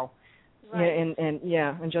and grow. Right.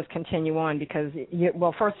 And just continue on, because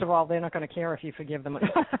first of all, they're not going to care if you forgive them.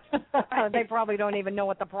 They probably don't even know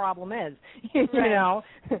what the problem is. You know.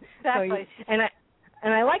 Exactly.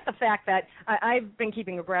 And I like the fact that I've been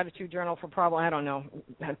keeping a gratitude journal for probably, I don't know,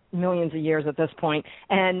 millions of years at this point,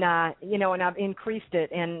 and and I've increased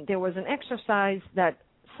it. And there was an exercise that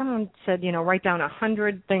someone said, write down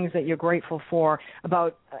 100 things that you're grateful for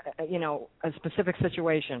about, a specific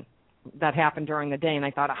situation that happened during the day. And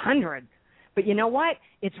I thought 100. But you know what?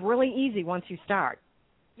 It's really easy once you start.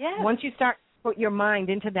 Yeah. Once you start to put your mind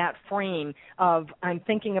into that frame of I'm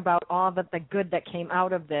thinking about all the good that came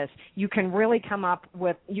out of this, you can really come up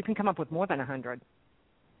with more than 100.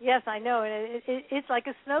 Yes, I know. It's like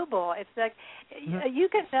a snowball. It's like you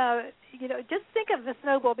can, just think of the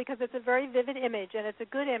snowball because it's a very vivid image, and it's a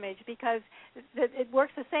good image because it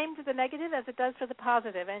works the same for the negative as it does for the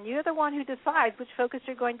positive, and you're the one who decides which focus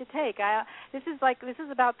you're going to take. This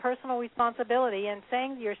is about personal responsibility and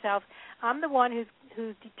saying to yourself, I'm the one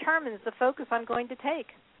who determines the focus I'm going to take,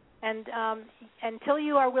 and until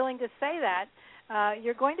you are willing to say that,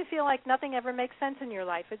 you're going to feel like nothing ever makes sense in your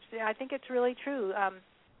life. I think it's really true.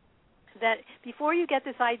 That before you get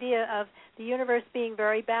this idea of the universe being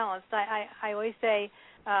very balanced, I always say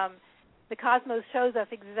the cosmos shows us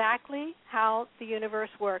exactly how the universe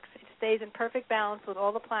works. It stays in perfect balance with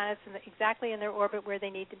all the planets exactly in their orbit where they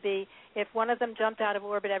need to be. If one of them jumped out of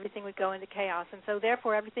orbit, everything would go into chaos. And so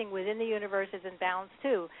therefore everything within the universe is in balance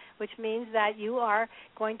too, which means that you are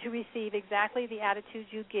going to receive exactly the attitudes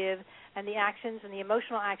you give and the actions and the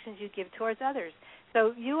emotional actions you give towards others.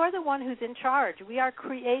 So you are the one who's in charge. We are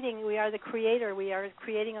the creator. We are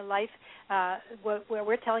creating a life where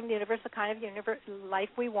we're telling the universe the kind of life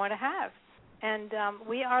we want to have. And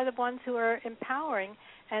we are the ones who are empowering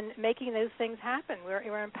and making those things happen.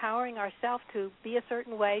 We're empowering ourselves to be a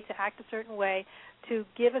certain way, to act a certain way, to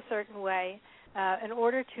give a certain way in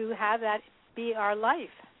order to have that be our life.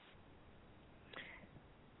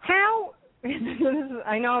 How...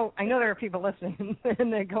 I know there are people listening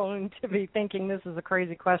and they're going to be thinking this is a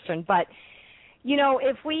crazy question, but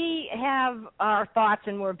if we have our thoughts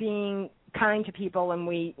and we're being kind to people and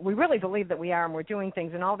we really believe that we are and we're doing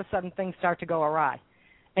things and all of a sudden things start to go awry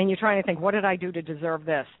and you're trying to think, what did I do to deserve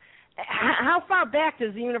this? How far back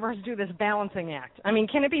does the universe do this balancing act? I mean,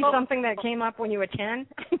 can it be something that came up when you were 10?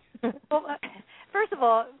 Well, first of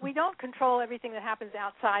all, we don't control everything that happens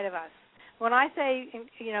outside of us. When I say,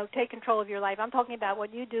 take control of your life, I'm talking about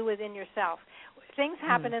what you do within yourself. Things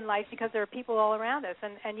happen in life because there are people all around us,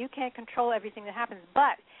 and you can't control everything that happens,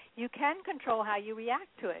 but you can control how you react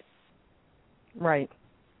to it. Right.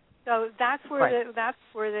 So that's where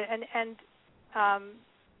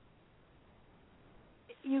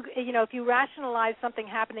if you rationalize something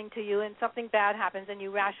happening to you and something bad happens and you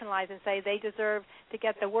rationalize and say they deserve to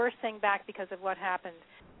get the worst thing back because of what happened,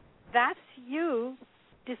 that's you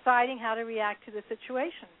deciding how to react to the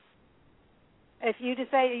situation. If you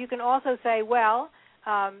decide, you can also say, well,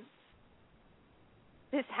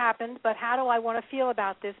 this happened, but how do I want to feel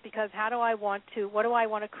about this? Because what do I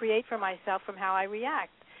want to create for myself from how I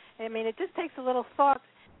react? I mean, it just takes a little thought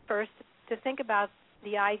first to think about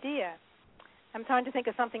the idea. I'm trying to think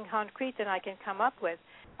of something concrete that I can come up with.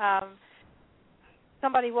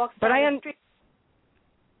 Somebody walks down the street.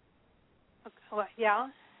 Yeah?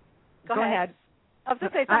 Go ahead. I was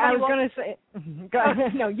going to say, go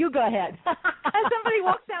ahead. No, you go ahead. Somebody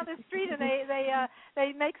walks down the street and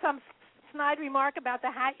they make some snide remark about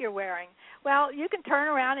the hat you're wearing. Well, you can turn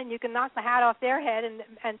around and you can knock the hat off their head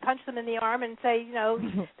and punch them in the arm and say,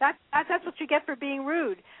 that's what you get for being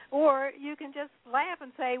rude. Or you can just laugh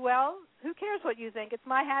and say, well, who cares what you think? It's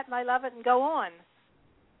my hat and I love it, and go on.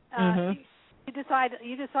 You decide,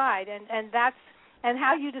 and that's. And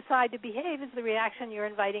how you decide to behave is the reaction you're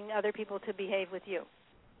inviting other people to behave with you.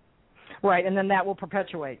 Right, and then that will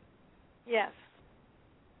perpetuate. Yes.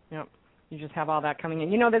 Yep. You just have all that coming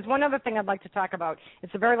in. There's one other thing I'd like to talk about.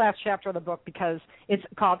 It's the very last chapter of the book because it's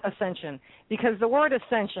called Ascension. Because the word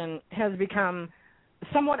ascension has become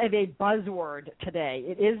somewhat of a buzzword today.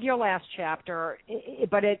 It is your last chapter,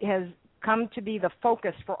 but it has come to be the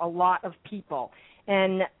focus for a lot of people.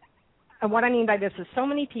 And what I mean by this is so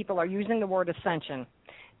many people are using the word ascension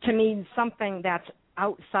to mean something that's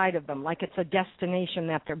outside of them, like it's a destination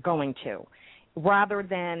that they're going to, rather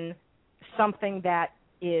than something that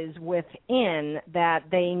is within that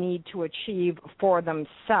they need to achieve for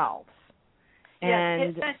themselves.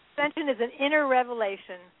 And yes, ascension is an inner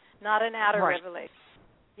revelation, not an outer revelation.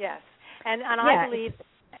 Yes. And I believe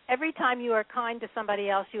every time you are kind to somebody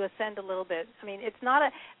else, you ascend a little bit. I mean, it's not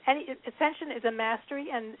ascension is a mastery,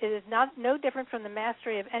 and it is no different from the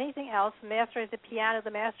mastery of anything else. The master of the piano,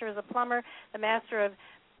 the master of the plumber, the master of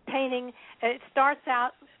painting. It starts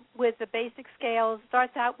out with the basic scales,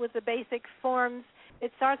 starts out with the basic forms.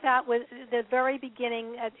 It starts out with the very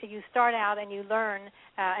beginning. You start out and you learn,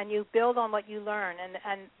 and you build on what you learn.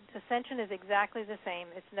 And ascension is exactly the same.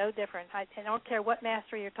 It's no different. I don't care what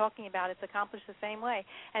mastery you're talking about. It's accomplished the same way.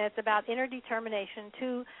 And it's about inner determination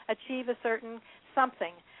to achieve a certain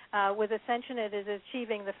something. With ascension, it is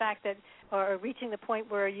achieving the fact that, or reaching the point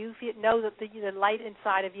where you know that the light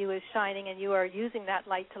inside of you is shining, and you are using that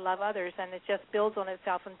light to love others, and it just builds on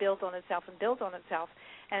itself and builds on itself and builds on itself.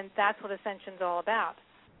 And that's what ascension's all about.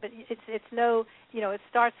 but it's no, it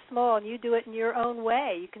starts small, and you do it in your own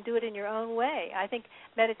way. You can do it in your own way. I think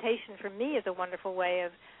meditation for me is a wonderful way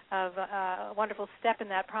of a wonderful step in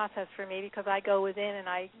that process for me, because I go within and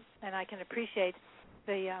I can appreciate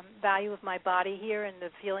the value of my body here and the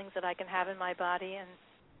feelings that I can have in my body and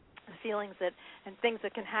the feelings and things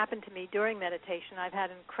that can happen to me during meditation. I've had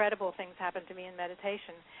incredible things happen to me in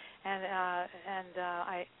meditation, and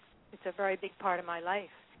it's a very big part of my life.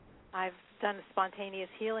 I've done spontaneous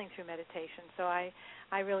healing through meditation, so I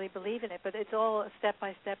really believe in it. But it's all a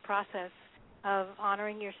step-by-step process of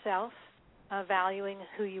honoring yourself, valuing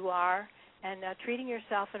who you are, and treating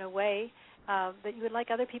yourself in a way that you would like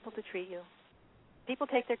other people to treat you. People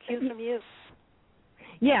take their cue from you.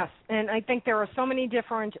 Yes, and I think there are so many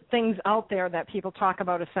different things out there that people talk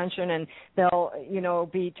about ascension, and they'll,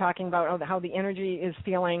 be talking about how the energy is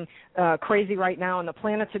feeling crazy right now, and the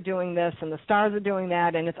planets are doing this, and the stars are doing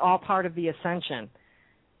that, and it's all part of the ascension.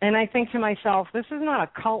 And I think to myself, this is not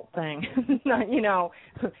a cult thing,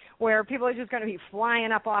 where people are just going to be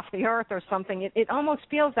flying up off the earth or something. It almost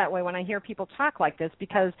feels that way when I hear people talk like this,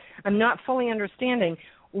 because I'm not fully understanding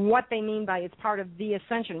what they mean by it's part of the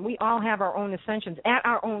ascension. We all have our own ascensions at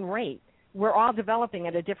our own rate. We're all developing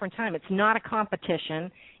at a different time. It's not a competition.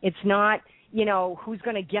 It's not, who's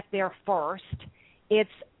going to get there first. It's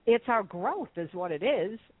our growth is what it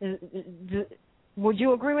is. Would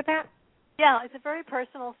you agree with that? Yeah, it's a very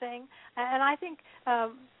personal thing, and I think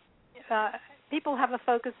people have a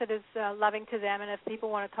focus that is loving to them, and if people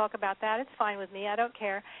want to talk about that, it's fine with me. I don't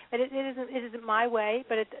care. But it isn't my way,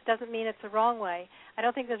 but it doesn't mean it's the wrong way. I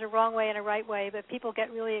don't think there's a wrong way and a right way, but people get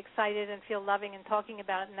really excited and feel loving and talking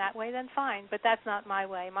about it in that way, then fine. But that's not my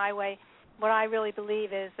way. My way, what I really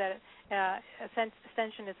believe is that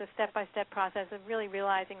ascension is a step-by-step process of really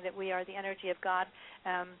realizing that we are the energy of God.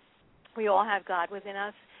 We all have God within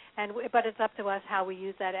us. But it's up to us how we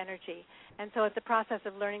use that energy. And so it's a process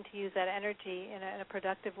of learning to use that energy in a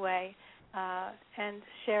productive way and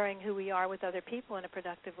sharing who we are with other people in a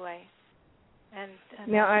productive way. And that's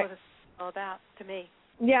what it's all about to me.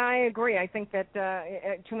 Yeah, I agree. I think that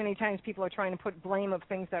too many times people are trying to put blame of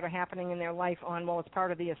things that are happening in their life on, it's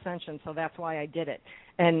part of the ascension, so that's why I did it.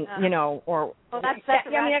 And, Well, that's I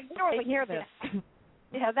rarely hear this.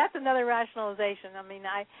 Yeah, that's another rationalization. I mean,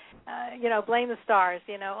 blame the stars.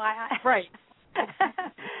 Right.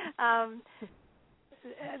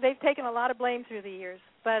 They've taken a lot of blame through the years,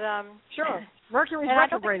 but sure. Mercury's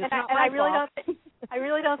retrograde. It's not my fault. I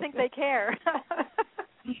really don't think they care.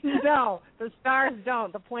 No, the stars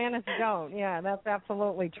don't. The planets don't. Yeah, that's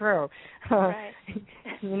absolutely true. Right.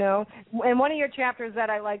 And one of your chapters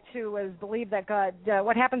that I like too is believe that God.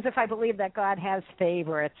 What happens if I believe that God has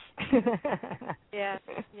favorites? Yes.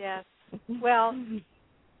 Well,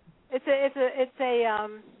 it's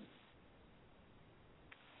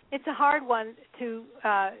a hard one to.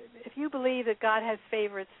 If you believe that God has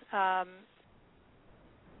favorites,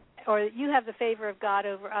 or you have the favor of God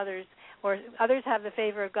over others, or others have the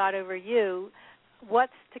favor of God over you,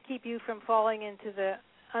 what's to keep you from falling into the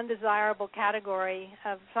undesirable category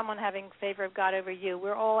of someone having favor of God over you?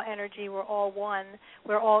 We're all energy. We're all one.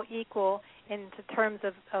 We're all equal in terms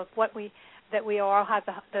of that we all have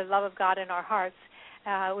the love of God in our hearts.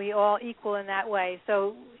 We all equal in that way.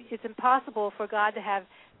 So it's impossible for God to have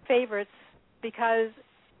favorites because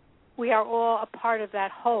we are all a part of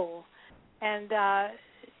that whole. And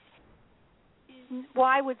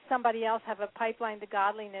why would somebody else have a pipeline to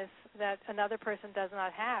godliness that another person does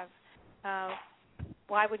not have?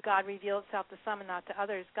 Why would God reveal itself to some and not to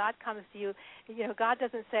others? God comes to you. God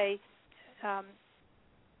doesn't say,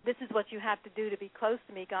 this is what you have to do to be close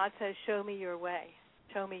to me. God says, show me your way.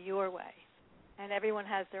 Show me your way. And everyone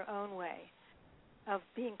has their own way of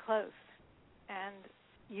being close. And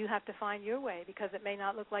you have to find your way, because it may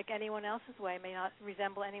not look like anyone else's way, may not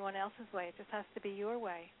resemble anyone else's way. It just has to be your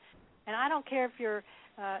way. And I don't care if you're,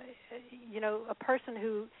 a person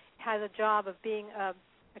who has a job of being a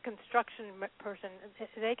construction person.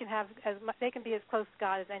 They can be as close to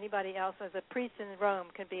God as anybody else. As a priest in Rome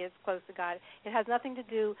can be as close to God. It has nothing to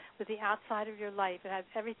do with the outside of your life. It has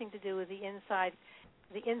everything to do with the inside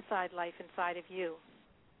life inside of you.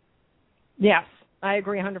 Yes, I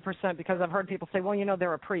agree 100%, because I've heard people say, well,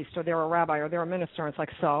 they're a priest or they're a rabbi or they're a minister. And it's like,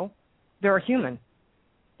 so? They're a human.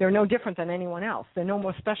 They're no different than anyone else. They're no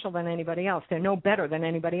more special than anybody else. They're no better than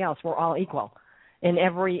anybody else. We're all equal in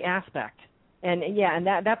every aspect. And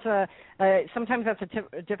that's sometimes that's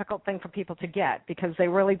a difficult thing for people to get, because they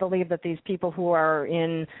really believe that these people who are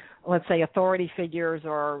in, let's say, authority figures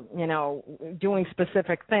or, doing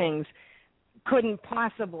specific things couldn't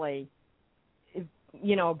possibly,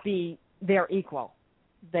 be their equal.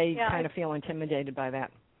 They kind of feel intimidated by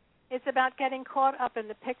that. It's about getting caught up in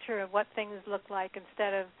the picture of what things look like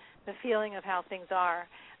instead of the feeling of how things are.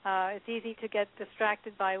 It's easy to get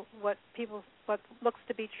distracted by what looks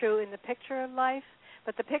to be true in the picture of life,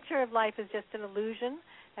 but the picture of life is just an illusion,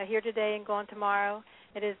 here today and gone tomorrow.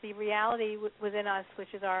 It is the reality within us,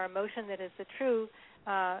 which is our emotion, that is the true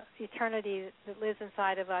eternity that lives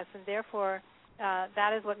inside of us, and therefore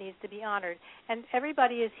that is what needs to be honored. And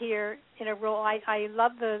everybody is here in a role. I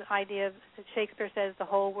love the idea that Shakespeare says the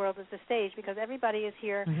whole world is a stage, because everybody is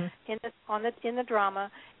here in the drama,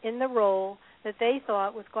 in the role that they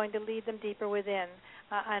thought was going to lead them deeper within.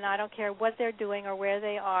 And I don't care what they're doing or where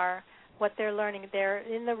they are, what they're learning. They're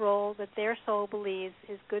in the role that their soul believes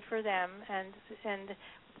is good for them, and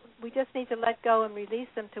we just need to let go and release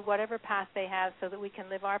them to whatever path they have, so that we can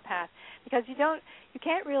live our path. Because you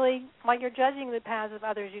can't really, while you're judging the paths of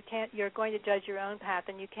others, you're going to judge your own path,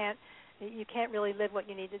 and you can't really live what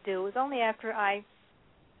you need to do. It was only after I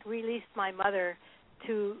released my mother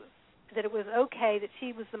that it was okay that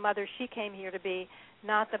she was the mother she came here to be,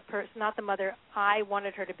 not the mother I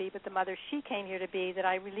wanted her to be, but the mother she came here to be, that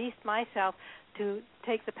I released myself to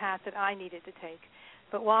take the path that I needed to take.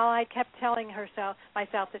 But while I kept telling myself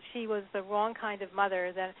that she was the wrong kind of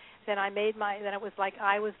mother, then it was like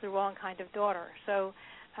I was the wrong kind of daughter. So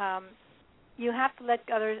you have to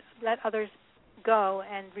let others go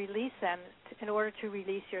and release them in order to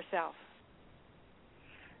release yourself.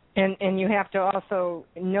 And you have to also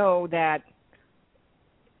know that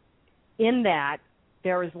in that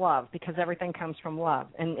there is love, because everything comes from love.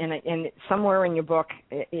 And somewhere in your book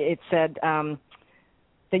it said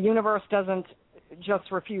the universe doesn't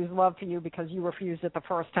just refuse love for you because you refused it the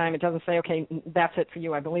first time. It doesn't say, okay, that's it for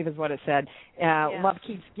you, I believe is what it said. Love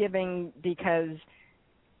keeps giving because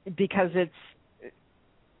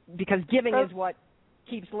giving is what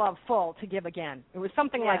keeps love full to give again. It was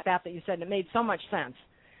something like that you said, and it made so much sense.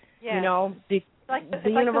 Yeah. You know, it's like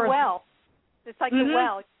the well. It's like the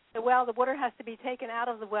well. The well, the water has to be taken out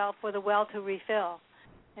of the well for the well to refill.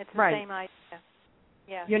 It's the same idea.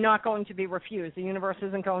 Yeah. You're not going to be refused. The universe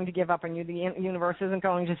isn't going to give up on you. The universe isn't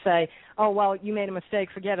going to say, oh, well, you made a mistake,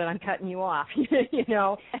 forget it, I'm cutting you off. You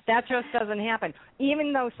know, that just doesn't happen,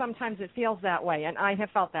 even though sometimes it feels that way, and I have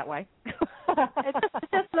felt that way. It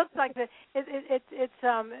just looks like the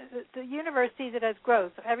universe sees it as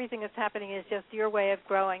growth. Everything that's happening is just your way of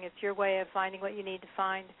growing. It's your way of finding what you need to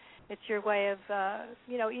find. It's your way of,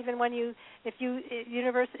 even when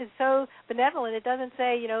universe is so benevolent, it doesn't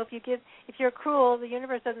say, if you're cruel, the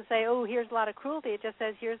universe doesn't say, oh, here's a lot of cruelty. It just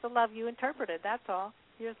says, here's the love you interpreted. That's all.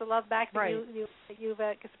 Here's the love back that you've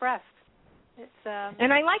expressed.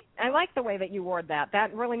 And I like the way that you word that.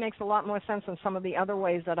 That really makes a lot more sense than some of the other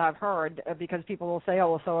ways that I've heard, because people will say,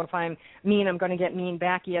 oh, well, so if I'm mean, I'm going to get mean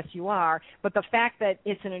back. Yes, you are. But the fact that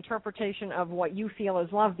it's an interpretation of what you feel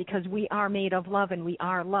is love, because we are made of love and we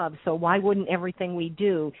are love. So why wouldn't everything we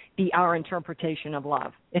do be our interpretation of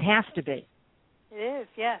love? It has to be. It is,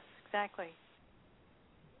 yes, exactly.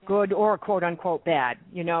 Good or quote-unquote bad,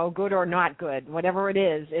 good or not good. Whatever it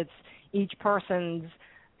is, it's each person's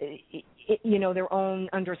their own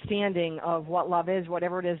understanding of what love is,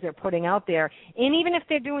 whatever it is they're putting out there. And even if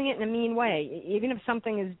they're doing it in a mean way, even if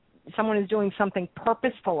someone is doing something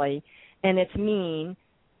purposefully and it's mean,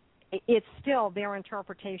 it's still their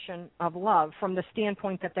interpretation of love from the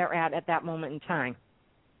standpoint that they're at that moment in time.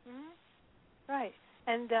 Mm-hmm. Right.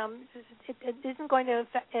 And it isn't going to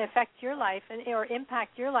affect your life or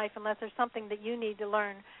impact your life unless there's something that you need to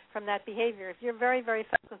learn from that behavior. If you're very, very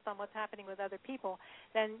focused on what's happening with other people,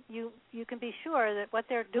 then you can be sure that what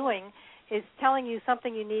they're doing is telling you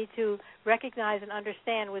something you need to recognize and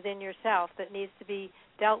understand within yourself that needs to be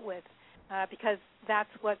dealt with, because that's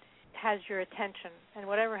what has your attention. And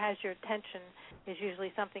whatever has your attention is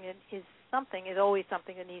usually something that is always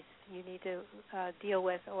something that you need to deal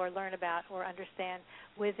with or learn about or understand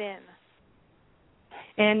within.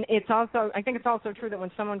 And I think it's also true that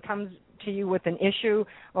when someone comes to you with an issue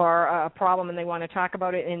or a problem and they want to talk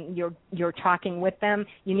about it and you're talking with them,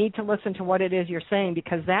 you need to listen to what it is you're saying,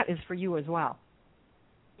 because that is for you as well.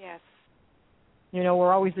 Yes.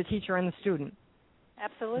 We're always the teacher and the student.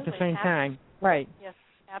 Absolutely. At the same time. Right. Yes,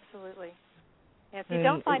 absolutely. Yes, you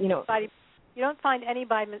don't find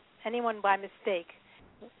anyone by mistake,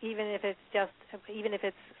 even if it's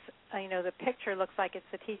the picture looks like it's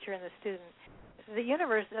the teacher and the student. The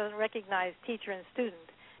universe doesn't recognize teacher and student.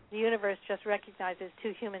 The universe just recognizes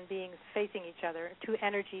two human beings facing each other, two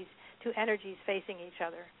energies facing each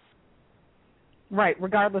other. Right,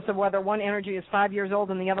 regardless of whether one energy is 5 years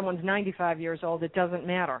old and the other one's 95 years old, it doesn't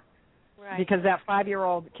matter. Right. Because that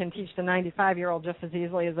 5-year-old can teach the 95-year-old just as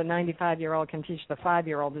easily as a 95-year-old can teach the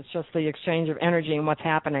 5-year-old. It's just the exchange of energy and what's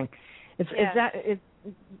happening. It's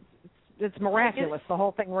miraculous. The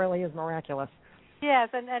whole thing really is miraculous. Yes,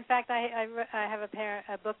 and in fact, I have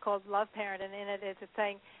a book called Love Parent, and in it it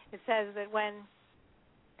says that when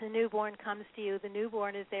the newborn comes to you, the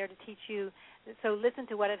newborn is there to teach you. So listen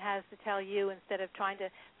to what it has to tell you instead of trying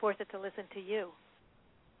to force it to listen to you.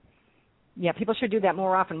 Yeah, people should do that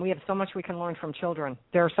more often. We have so much we can learn from children.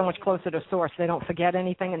 They're so much closer to source. They don't forget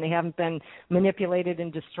anything, and they haven't been manipulated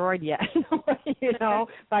and destroyed yet,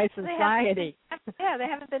 by society. They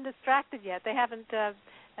haven't been distracted yet. They haven't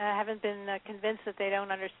been convinced that they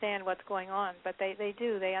don't understand what's going on, but they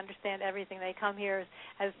do. They understand everything. They come here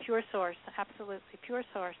as pure source, absolutely pure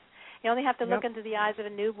source. You only have to look into the eyes of a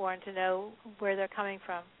newborn to know where they're coming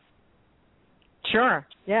from. Sure.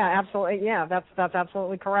 Yeah, absolutely. Yeah, that's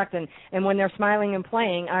absolutely correct. And when they're smiling and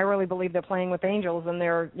playing, I really believe they're playing with angels and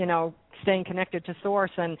they're, staying connected to source.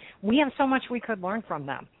 And we have so much we could learn from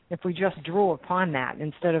them if we just drew upon that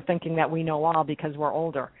instead of thinking that we know all because we're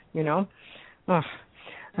older, I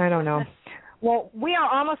don't know. Well, we are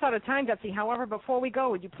almost out of time, Betsy. However, before we go,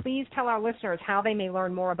 would you please tell our listeners how they may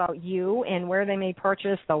learn more about you and where they may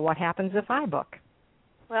purchase the What Happens If I book?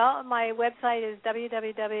 Well, my website is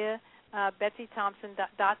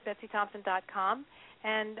www.betsythompson.com,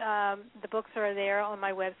 and the books are there on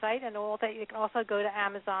my website. And you can also go to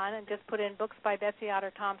Amazon and just put in Books by Betsy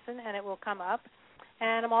Otter Thompson, and it will come up.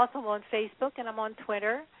 And I'm also on Facebook, and I'm on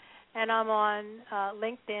Twitter, and I'm on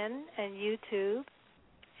LinkedIn and YouTube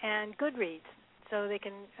and Goodreads, so they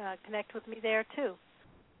can connect with me there too.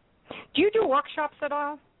 Do you do workshops at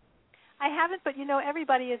all? I haven't, but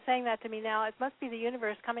everybody is saying that to me now. It must be the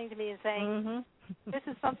universe coming to me and saying, this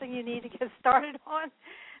is something you need to get started on.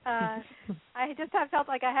 I just have felt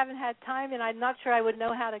like I haven't had time, and I'm not sure I would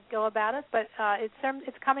know how to go about it, but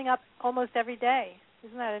it's coming up almost every day.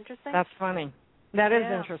 Isn't that interesting? That's funny. That is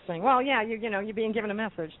interesting. Well, yeah, you're being given a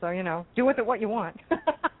message, so do with it what you want.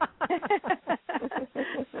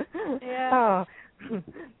 Yeah. Oh,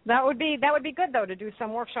 that would be good though to do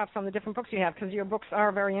some workshops on the different books you have, because your books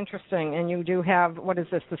are very interesting, and you do have, what is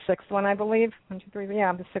this, the 6th one, I believe? 1, 2, 3,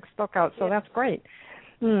 yeah, the 6th book out. So that's great.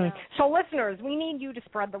 So listeners, we need you to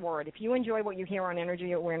spread the word. If you enjoy what you hear on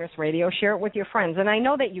Energy Awareness Radio, share it with your friends. And I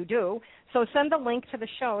know that you do. So send a link to the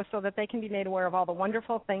show so that they can be made aware of all the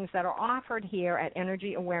wonderful things that are offered here at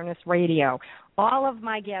Energy Awareness Radio. All of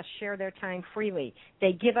my guests share their time freely.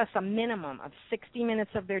 They give us a minimum of 60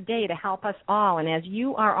 minutes of their day to help us all. And as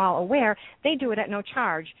you are all aware, they do it at no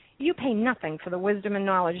charge. You pay nothing for the wisdom and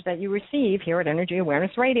knowledge that you receive here at Energy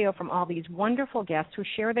Awareness Radio from all these wonderful guests who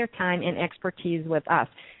share their time and expertise with us.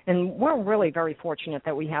 And we're really very fortunate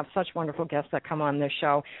that we have such wonderful guests that come on this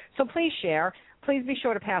show. So please share. Please be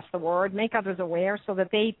sure to pass the word, make others aware so that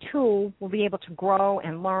they, too, will be able to grow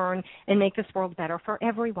and learn and make this world better for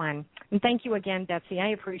everyone. And thank you again, Betsy. I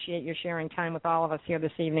appreciate your sharing time with all of us here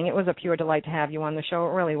this evening. It was a pure delight to have you on the show.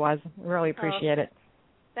 It really was. Really appreciate it.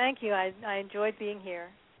 Thank you. I enjoyed being here.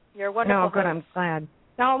 You're a wonderful good. host. I'm glad.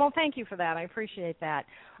 Oh, well, thank you for that. I appreciate that.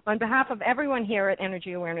 On behalf of everyone here at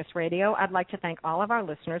Energy Awareness Radio, I'd like to thank all of our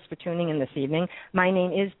listeners for tuning in this evening. My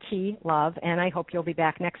name is T. Love, and I hope you'll be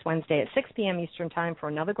back next Wednesday at 6 p.m. Eastern Time for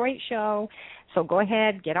another great show. So go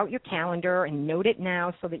ahead, get out your calendar, and note it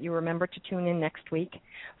now so that you remember to tune in next week.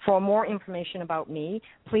 For more information about me,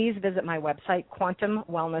 please visit my website,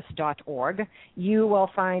 quantumwellness.org. You will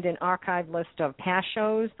find an archived list of past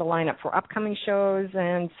shows, the lineup for upcoming shows,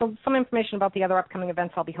 and some information about the other upcoming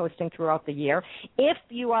events I'll be hosting throughout the year. If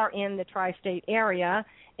you are in the tri-state area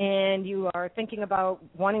and you are thinking about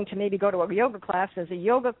wanting to maybe go to a yoga class, there's a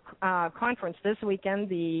yoga conference this weekend,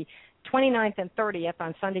 the 29th and 30th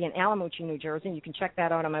on Sunday in Alamuchee, New Jersey. You can check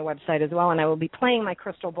that out on my website as well. And I will be playing my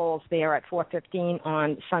crystal bowls there at 4:15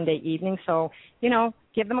 on Sunday evening. So,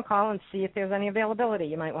 give them a call and see if there's any availability.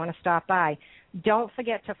 You might want to stop by. Don't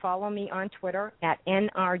forget to follow me on Twitter at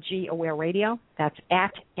NRG Aware Radio. That's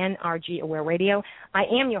at NRG Aware Radio. I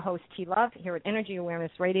am your host, T. Love, here at Energy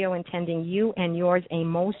Awareness Radio, intending you and yours a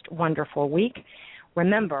most wonderful week.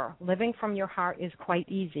 Remember, living from your heart is quite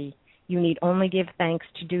easy. You need only give thanks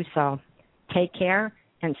to do so. Take care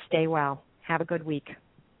and stay well. Have a good week.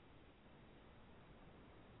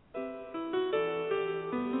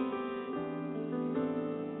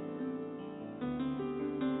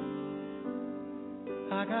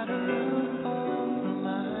 I got a roof over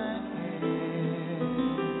my head.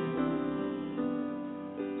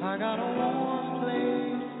 I got a warm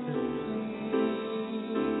place to sleep.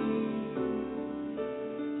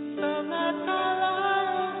 Some nights I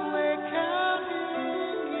lie awake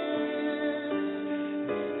counting years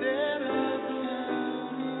instead of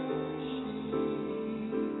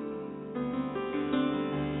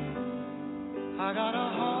I got a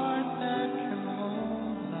heart that can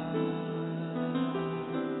hold love.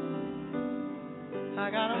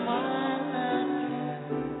 I got a mind that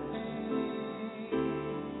can think.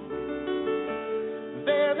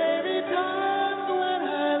 There may be times when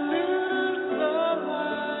I lose the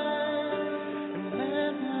light and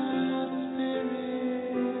let my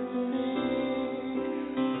spirit sink,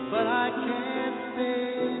 but I can't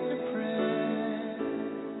stay depressed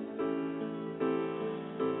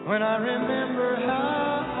when I remember how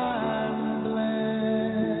I'm blessed.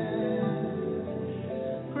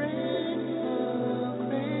 Grateful,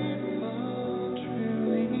 grateful,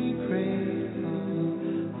 truly grateful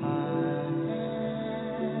I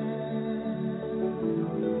am.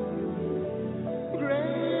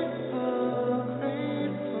 Grateful,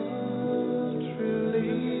 grateful,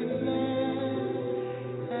 truly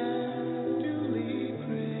blessed and duly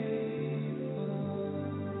grateful.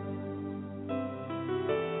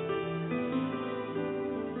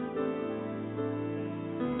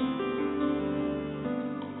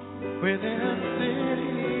 Within a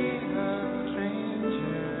city of strangers,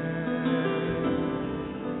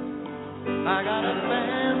 I got a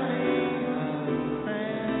family of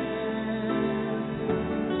friends.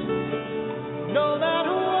 No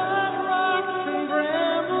matter what rocks and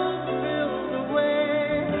brambles fill the way,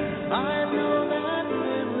 I know that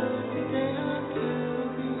they will stay until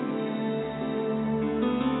the end.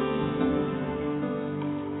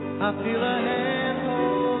 I feel a hand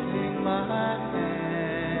holding my hand.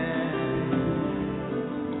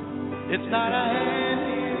 It's not a hand